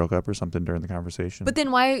somebody broke up or something during the conversation. But then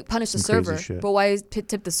why punish the server? But why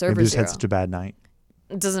tip the server Maybe just $0? had such a bad night.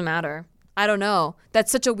 It doesn't matter. I don't know.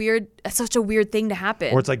 That's such a weird thing to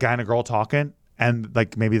happen. Or it's like guy and a girl talking and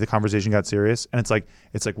like maybe the conversation got serious and it's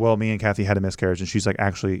like, well, me and Kathy had a miscarriage and she's like,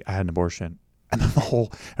 actually, I had an abortion. And then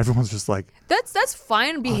everyone's just like, that's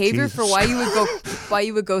fine behavior for why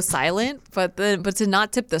you would go silent, but to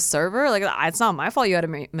not tip the server, like it's not my fault you had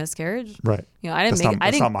a miscarriage, right? You know, I didn't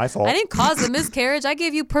That's not my fault. I didn't cause the miscarriage. I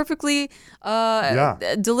gave you perfectly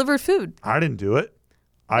delivered food. I didn't do it.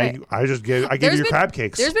 I gave you your crab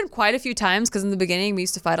cakes. There's been quite a few times because in the beginning we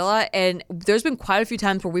used to fight a lot, and there's been quite a few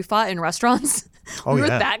times where we fought in restaurants. We were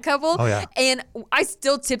that couple, and I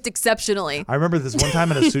still tipped exceptionally. I remember this one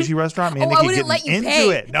time at a sushi restaurant. Me and Nikki getting into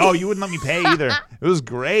it. No, you wouldn't let me pay either. It was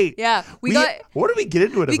great. Yeah, what did we get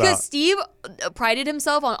into it about? Because Steve prided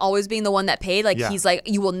himself on always being the one that paid. Like he's like,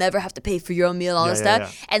 you will never have to pay for your own meal, and all this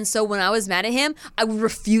stuff. Yeah. And so when I was mad at him, I would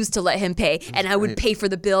refuse to let him pay, and I would pay for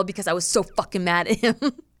the bill because I was so fucking mad at him.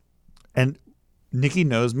 And Nikki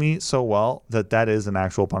knows me so well that is an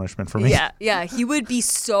actual punishment for me. Yeah. He would be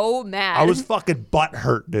so mad. I was fucking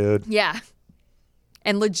butthurt, dude. Yeah.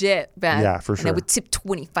 And legit bad. Yeah, for sure. And I would tip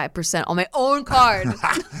 25% on my own card.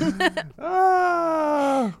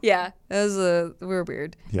 Yeah, we were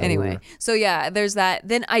weird. Yeah, anyway, so yeah, there's that.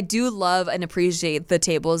 Then I do love and appreciate the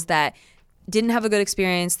tables that didn't have a good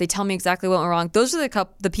experience. They tell me exactly what went wrong. Those are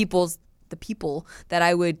the people that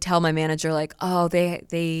I would tell my manager like, oh,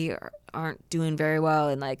 they aren't doing very well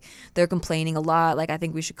and like they're complaining a lot. Like I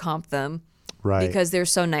think we should comp them, right? Because they're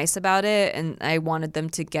so nice about it, and I wanted them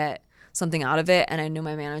to get something out of it. And I knew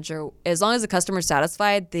my manager, as long as the customer's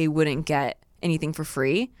satisfied, they wouldn't get anything for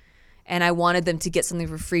free. And I wanted them to get something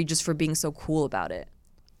for free just for being so cool about it.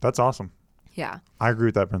 That's awesome. Yeah, I agree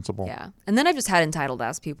with that principle. Yeah, and then I've just had entitled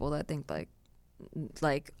ass people that think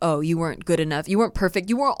like, oh, you weren't good enough, you weren't perfect,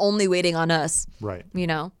 you weren't only waiting on us, right? You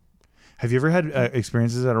know. Have you ever had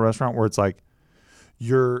experiences at a restaurant where it's like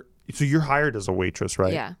you're hired as a waitress,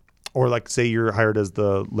 right? Yeah. Or like say you're hired as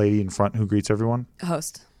the lady in front who greets everyone?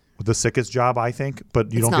 Host. The sickest job, I think,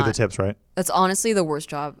 but you don't get the tips, right? That's honestly the worst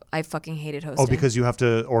job. I fucking hated hosting. Oh, because you have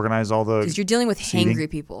to organize all the Because you're dealing with hangry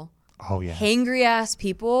people. Oh, yeah. Hangry ass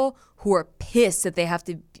people who are pissed that they have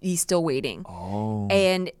to be still waiting. Oh.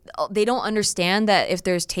 And they don't understand that if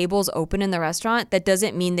there's tables open in the restaurant, that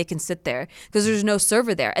doesn't mean they can sit there because there's no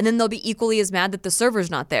server there. And then they'll be equally as mad that the server's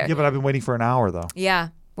not there. Yeah, but I've been waiting for an hour, though. Yeah.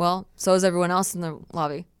 Well, so is everyone else in the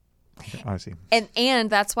lobby. Okay, I see. And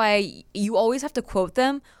that's why you always have to quote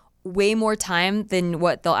them way more time than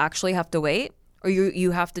what they'll actually have to wait. Or you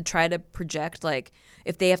have to try to project, like,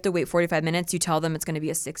 if they have to wait 45 minutes, you tell them it's going to be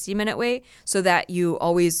a 60-minute wait so that you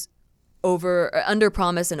always under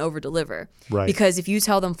promise and over deliver. Right. Because if you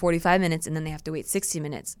tell them 45 minutes and then they have to wait 60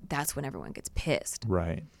 minutes, that's when everyone gets pissed.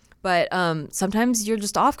 Right. But sometimes you're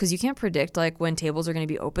just off because you can't predict like when tables are going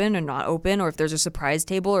to be open or not open, or if there's a surprise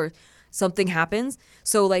table or something happens.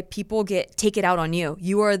 So like people take it out on you.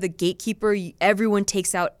 You are the gatekeeper. Everyone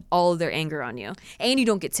takes out all of their anger on you, and you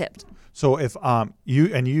don't get tipped. So if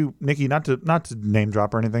you Nikki, not to name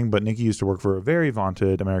drop or anything, but Nikki used to work for a very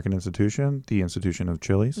vaunted American institution, the Institution of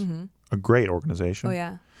Chili's, a great organization. Oh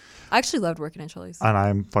yeah. I actually loved working at Chili's. And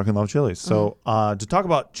I fucking love Chili's. So to talk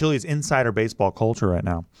about Chili's insider baseball culture right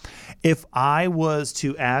now, if I was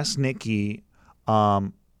to ask Nikki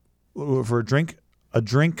for a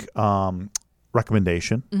drink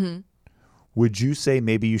recommendation, would you say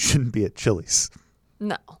maybe you shouldn't be at Chili's?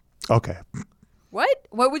 No. Okay.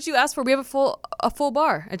 What would you ask for? We have a full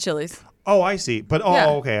bar at Chili's. Oh, I see. But Yeah.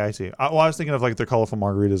 okay, I see. I was thinking of like their colorful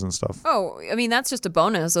margaritas and stuff. Oh, I mean that's just a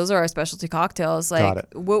bonus. Those are our specialty cocktails. Like, Got it.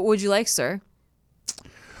 what would you like, sir?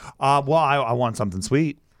 Well, I want something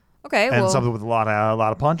sweet Okay, and well, something with a lot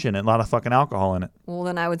of punch in it, a lot of fucking alcohol in it. well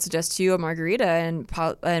then I would suggest to you a margarita and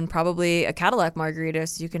probably a Cadillac margarita,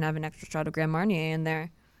 so you can have an extra shot of Grand Marnier in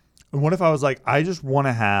there. And what if I was like, I just want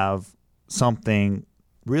to have something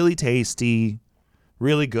really tasty,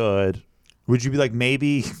 really good? Would you be like,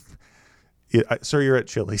 maybe, sir, you're at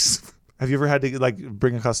Chili's. Have you ever had to like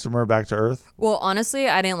bring a customer back to earth? Well, honestly,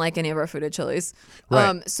 I didn't like any of our food at Chili's.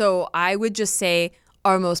 Right. So I would just say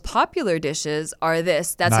our most popular dishes are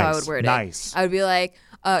this. That's how I would word it. Nice. I would be like,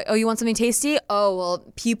 oh, you want something tasty? Oh,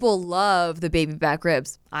 well, people love the baby back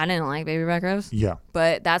ribs. I didn't like baby back ribs, Yeah.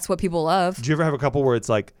 but that's what people love. Did you ever have a couple where it's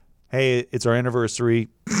like, hey, it's our anniversary?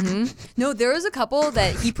 No, there was a couple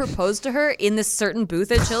that he proposed to her in this certain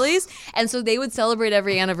booth at Chili's, and so they would celebrate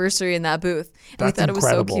every anniversary in that booth. And That's we thought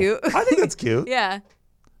incredible. it was so cute. I think that's cute. Yeah.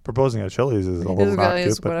 Proposing at Chili's is a It little was not really cute,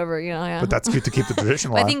 just whatever, yeah. but that's cute to keep the tradition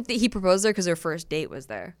I alive. think that he proposed her because her first date was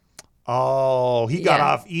there. Oh, he got Yeah.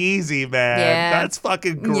 off easy, man. Yeah. That's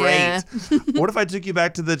fucking great. Yeah. What if I took you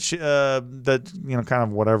back to the kind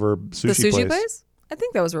of whatever sushi, The sushi place? I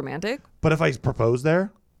think that was romantic. But if I proposed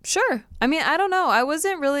there, Sure. I mean, I don't know. I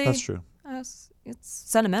wasn't really. that's true. It's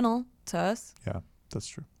sentimental to us. Yeah, that's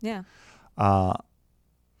true. Yeah. Uh,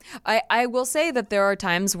 I will say that there are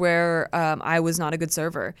times where I was not a good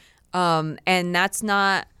server. And that's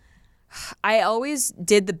not. I always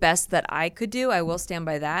did the best that I could do. I will stand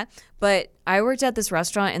by that. But I worked at this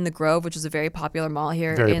restaurant in the Grove, which is a very popular mall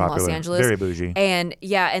here Very in popular. Los Angeles. Very bougie. And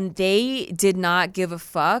and they did not give a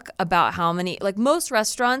fuck about how many, like most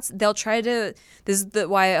restaurants, they'll try to, this is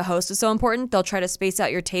why a host is so important. They'll try to space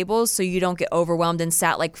out your tables so you don't get overwhelmed and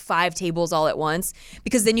sat like 5 tables all at once,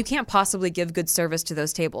 because then you can't possibly give good service to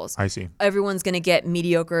those tables. I see. Everyone's going to get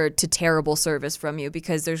mediocre to terrible service from you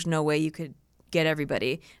because there's no way you could get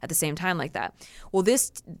everybody at the same time like that. Well,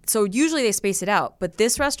 so usually they space it out, but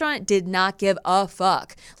this restaurant did not give a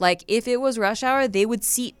fuck. Like if it was rush hour, they would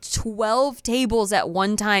seat 12 tables at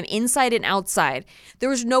one time, inside and outside. There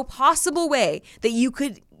was no possible way that you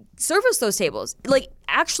could service those tables, like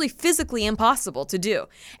actually physically impossible to do.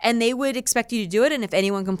 And they would expect you to do it, and if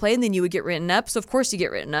anyone complained, then you would get written up. So of course you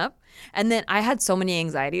get written up. And then I had so many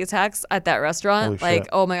anxiety attacks at that restaurant. Holy shit.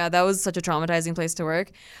 Oh my God, that was such a traumatizing place to work.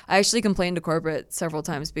 I actually complained to corporate several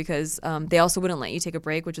times because they also wouldn't let you take a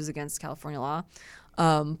break, which is against California law.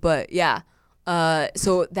 But yeah,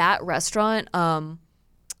 so that restaurant,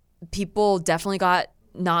 people definitely got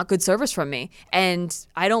not good service from me, and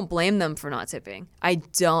I don't blame them for not tipping. I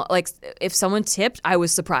don't, like, if someone tipped, I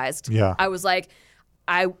was surprised. Yeah. I was like,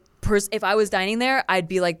 if I was dining there, I'd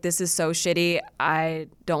be like, this is so shitty. I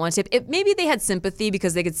don't want to tip. Maybe they had sympathy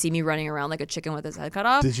because they could see me running around like a chicken with his head cut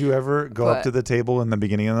off. Did you ever go up to the table in the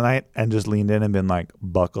beginning of the night and just leaned in and been like,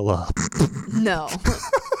 buckle up? No.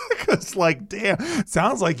 It's like, damn,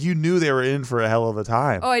 sounds like you knew they were in for a hell of a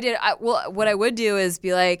time. Oh, I did. Well, what I would do is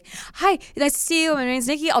be like, hi, nice to see you. My name's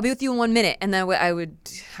Nikki. I'll be with you in 1 minute. And then I would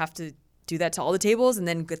have to do that to all the tables and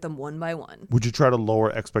then get them one by one. Would you try to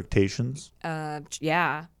lower expectations?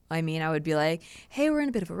 Yeah. I mean, I would be like, hey, we're in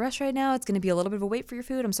a bit of a rush right now. It's going to be a little bit of a wait for your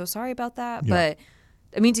food. I'm so sorry about that. Yeah. But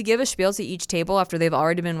I mean, to give a spiel to each table after they've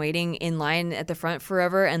already been waiting in line at the front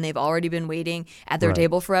forever and they've already been waiting at their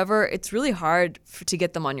table forever, it's really hard to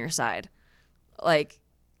get them on your side. Like,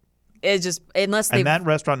 it's just, unless they. And that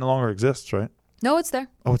restaurant no longer exists, right? No, it's there.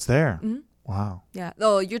 Oh, it's there. Mm-hmm. Wow. Yeah.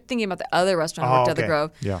 Oh, you're thinking about the other restaurant I worked at the okay.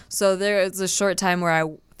 Grove. Yeah. So there was a short time where I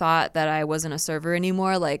thought that I wasn't a server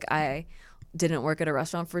anymore. Like, I didn't work at a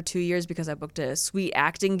restaurant for 2 years because I booked a sweet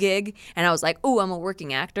acting gig, and I was like, "Oh, I'm a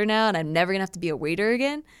working actor now, and I'm never gonna have to be a waiter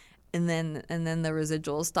again." And then the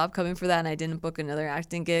residuals stopped coming for that, and I didn't book another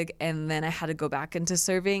acting gig, and then I had to go back into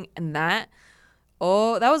serving, and that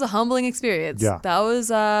was a humbling experience. Yeah. That was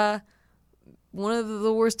one of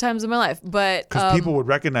the worst times of my life. But Because people would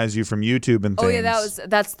recognize you from YouTube and things. oh yeah,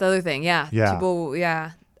 that's the other thing. Yeah. Yeah. People,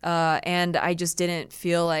 yeah. And I just didn't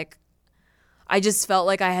feel like. I just felt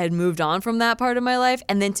like I had moved on from that part of my life.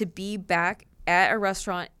 And then to be back at a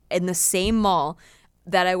restaurant in the same mall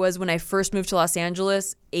that I was when I first moved to Los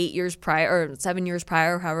Angeles 8 years prior, or 7 years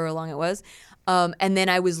prior, however long it was. And then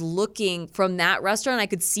I was looking from that restaurant, I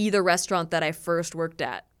could see the restaurant that I first worked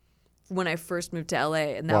at. when I first moved to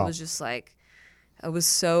LA, and that Wow. was just like, it was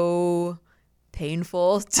so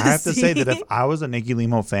painful to I have to say see. that if I was a Nikki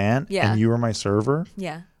Limo fan Yeah. and you were my server,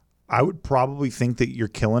 yeah. I would probably think that you're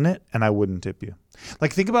killing it, and I wouldn't tip you.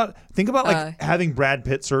 Like think about like having Brad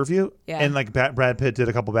Pitt serve you, Yeah. and like Brad Pitt did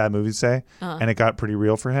a couple bad movies, say, and it got pretty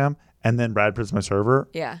real for him, and then Brad Pitt's my server.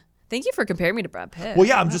 Yeah. Thank you for comparing me to Brad Pitt. Well,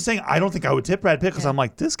 yeah, I'm just saying I don't think I would tip Brad Pitt because I'm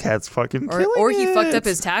like, this cat's fucking killing or he fucked it. up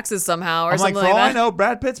his taxes somehow or I'm like, something for like all that. I know,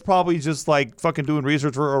 Brad Pitt's probably just like fucking doing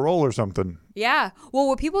research for a role or something. Yeah. Well,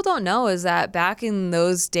 what people don't know is that back in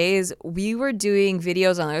those days, we were doing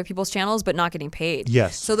videos on other people's channels, but not getting paid.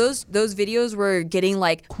 Yes. So those videos were getting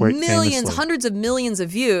like Quite millions, famously. hundreds of millions of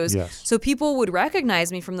views. Yes. So people would recognize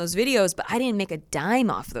me from those videos, but I didn't make a dime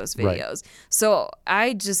off those Right. videos. So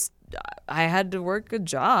I had to work a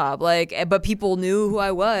job, but people knew who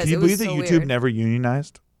I was. Can you It was believe that so YouTube weird. never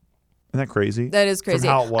unionized? Isn't that crazy? That is crazy. From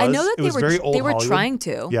how it was. I know that It was very old they were Hollywood. trying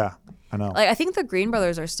to. Yeah, I know. Like I think the Green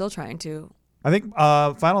Brothers are still trying to. I think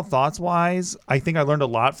final thoughts wise, I think I learned a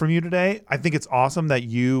lot from you today. I think it's awesome that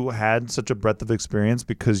you had such a breadth of experience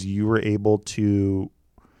because you were able to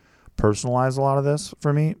personalize a lot of this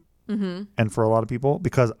for me and for a lot of people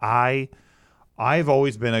because I've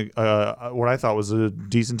always been a what I thought was a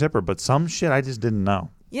decent tipper, but some shit I just didn't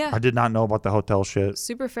know. Yeah. I did not know about the hotel shit.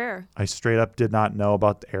 Super fair. I straight up did not know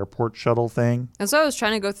about the airport shuttle thing. And so I was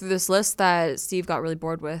trying to go through this list that Steve got really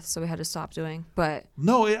bored with, so we had to stop doing. But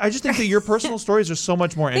No, I just think that your personal stories are so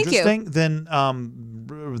much more Thank you. interesting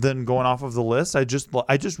than going off of the list. I just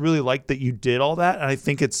really like that you did all that, and I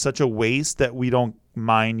think it's such a waste that we don't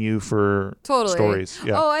mine you for totally. stories.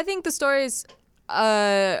 Yeah. Oh, I think the stories,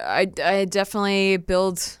 I definitely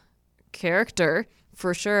build character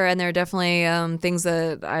for sure, and there are definitely things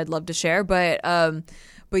that I'd love to share. But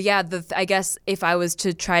yeah, I guess if I was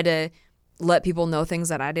to try to let people know things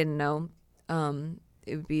that I didn't know,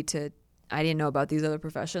 it would be I didn't know about these other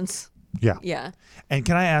professions. Yeah. Yeah. And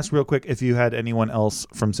can I ask real quick if you had anyone else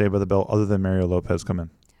from Saved by the Bell other than Mario Lopez come in?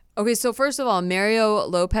 Okay, so first of all, Mario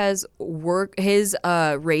Lopez his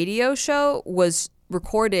radio show was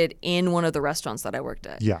recorded in one of the restaurants that I worked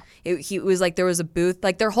at. Yeah. It was like there was a booth,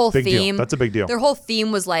 like their whole Big deal. theme. That's a big deal. Their whole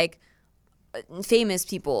theme was like famous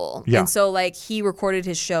people. Yeah. And so like he recorded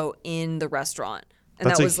his show in the restaurant. And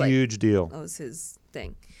That's that a was huge deal. that was his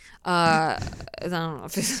thing. I don't know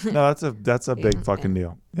if it's, No, that's a big fucking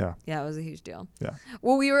deal. Yeah. yeah, it was a huge deal. Yeah.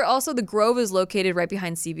 Well, we were also, the Grove is located right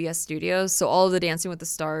behind CBS Studios, so all of the Dancing with the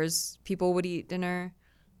Stars people would eat dinner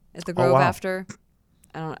at the Grove wow. after.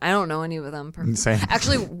 I don't know any of them. Insane.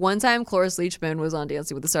 Actually, one time Cloris Leachman was on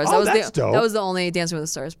Dancing with the Stars. Oh, that's dope. That was the only Dancing with the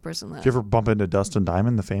Stars person that. Did you ever bump into Dustin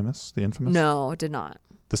Diamond, the famous, the infamous? No, did not.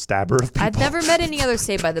 The stabber of people? I've never met any other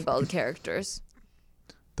Saved by the Bell characters.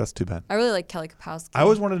 That's too bad. I really like Kelly Kapowski. I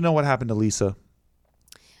always wanted to know what happened to Lisa.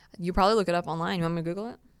 You probably look it up online. You want me to Google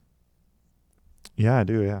it? Yeah, I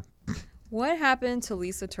do, yeah. What happened to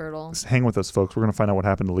Lisa Turtle? Just hang with us, folks. We're going to find out what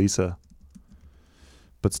happened to Lisa.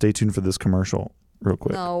 But stay tuned for this commercial real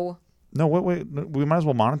quick. No. No, wait. We might as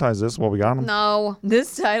well monetize this while we got him. No.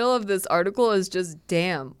 This title of this article is just,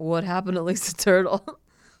 damn, what happened to Lisa Turtle?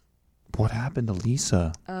 What happened to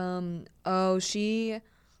Lisa? She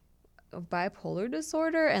bipolar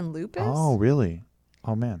disorder and lupus. Oh, really?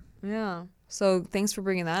 Oh, man. Yeah. So thanks for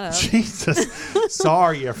bringing that up. Jesus.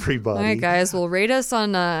 Sorry, everybody. All right, guys. Well, rate us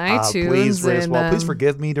on iTunes. Please rate us and, well. Please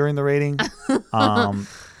forgive me during the rating.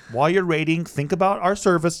 While you're rating, think about our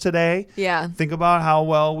service today. Yeah. Think about how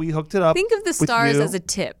well we hooked it up. Think of the with stars you. as a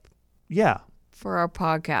tip Yeah, for our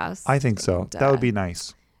podcast. I think so. And, That would be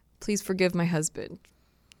nice. Please forgive my husband.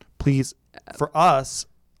 Please, for us,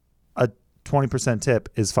 a 20% tip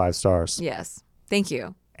is 5 stars. Yes. Thank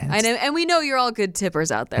you. And And we know you're all good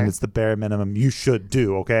tippers out there. And it's the bare minimum you should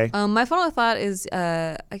do, okay? My final thought is,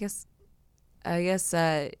 I guess,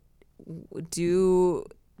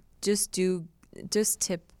 just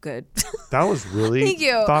tip good. That was really Thank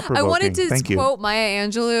you. thought-provoking. I wanted to Thank you. quote Maya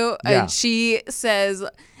Angelou, Yeah. and she says,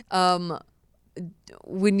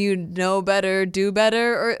 "When you know better, do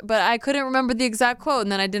better." But I couldn't remember the exact quote,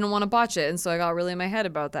 and then I didn't want to botch it, and so I got really in my head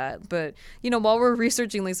about that. But while we're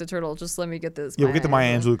researching Lisa Turtle, just let me get this. Yeah, we'll get the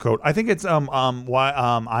Maya Angelou quote. I think it's why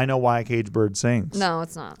I know why a caged bird sings. No,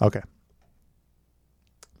 it's not. Okay.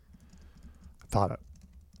 I thought it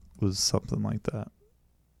was something like that.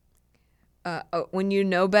 When you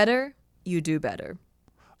know better, you do better.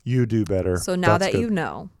 You do better. So now That's that good. you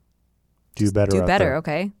know, do better. do out better. there.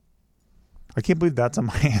 Okay. I can't believe that's a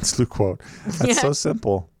Maya Angelou quote. That's Yeah. so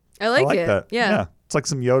simple. I like it. that. Yeah. It's like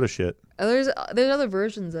some Yoda shit. There's other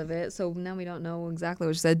versions of it, so now we don't know exactly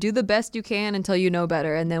what she said. Do the best you can until you know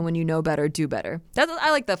better, and then when you know better, do better. I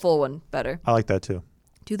like that full one better. I like that too.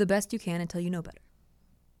 Do the best you can until you know better.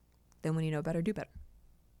 Then when you know better, do better.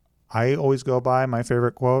 I always go by my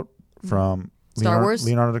favorite quote from Star Wars?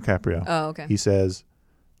 Leonardo DiCaprio. Oh, okay. He says,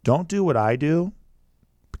 "Don't do what I do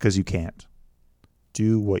because you can't.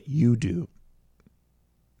 Do what you do."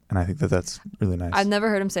 And I think that that's really nice. I've never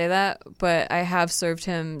heard him say that, but I have served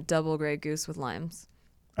him double Grey Goose with limes.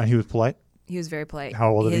 And he was polite? He was very polite.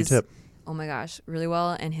 How well did he tip? Oh my gosh, really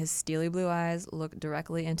well. And his steely blue eyes look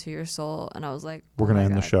directly into your soul. And I was like, We're going to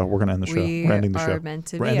end the show. We're going to end the show. We're ending the show. Meant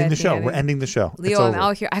to We're be, ending the I show. think. We're ending the show. Leo, I'm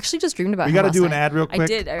out here. I actually just dreamed about We him got to last do an night. ad real quick. I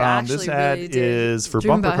did. I actually this ad really is for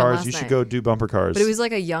dream bumper about him cars. last You should night. go do bumper cars. But it was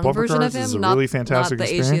like a young Bumper version of cars is him, a really fantastic not the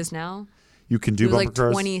age he experience. is now. You can do He was bumper like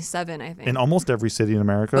cars 27, I think. in almost every city in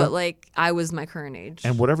America. But like I was my current age.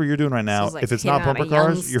 And whatever you're doing right now, was like, if it's came not out a bumper young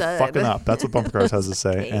cars, you're stud. fucking up. That's what bumper cars has to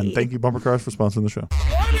say. And thank you, bumper cars, for sponsoring the show.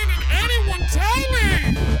 Why didn't anyone tell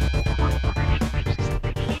me?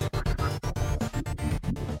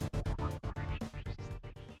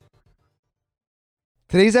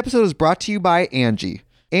 Today's episode is brought to you by Angie.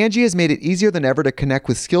 Angie has made it easier than ever to connect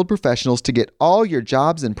with skilled professionals to get all your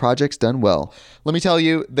jobs and projects done well. Let me tell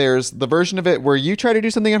you, there's the version of it where you try to do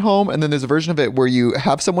something at home, and then there's a version of it where you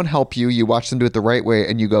have someone help you, you watch them do it the right way,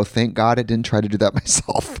 and you go, thank God I didn't try to do that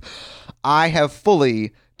myself. I have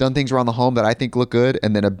fully done things around the home that I think look good,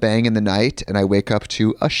 and then a bang in the night, and I wake up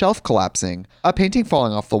to a shelf collapsing, a painting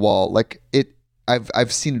falling off the wall.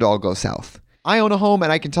 I've seen it all go south. I own a home,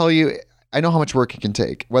 and I can tell you, I know how much work it can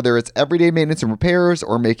take. Whether it's everyday maintenance and repairs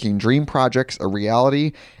or making dream projects a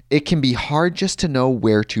reality, it can be hard just to know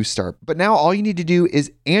where to start. But now all you need to do is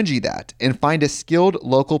Angie that and find a skilled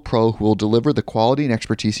local pro who will deliver the quality and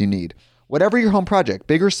expertise you need. Whatever your home project,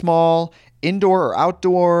 big or small, indoor or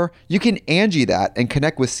outdoor, you can Angie that and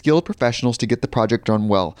connect with skilled professionals to get the project done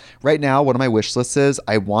well. Right now, one of my wish lists is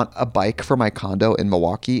I want a bike for my condo in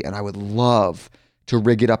Milwaukee, and I would love to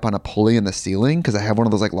rig it up on a pulley in the ceiling because I have one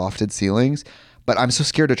of those like lofted ceilings, but I'm so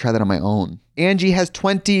scared to try that on my own. Angie has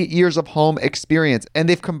 20 years of home experience, and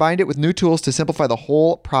they've combined it with new tools to simplify the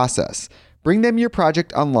whole process. Bring them your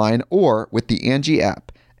project online or with the Angie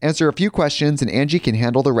app. Answer a few questions and Angie can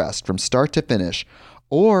handle the rest from start to finish,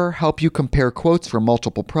 or help you compare quotes from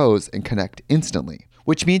multiple pros and connect instantly,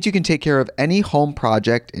 which means you can take care of any home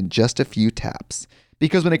project in just a few taps.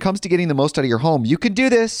 Because when it comes to getting the most out of your home, you can do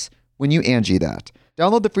this when you Angie that.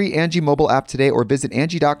 Download the free Angie mobile app today or visit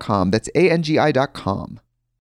Angie.com. That's ANGI.com.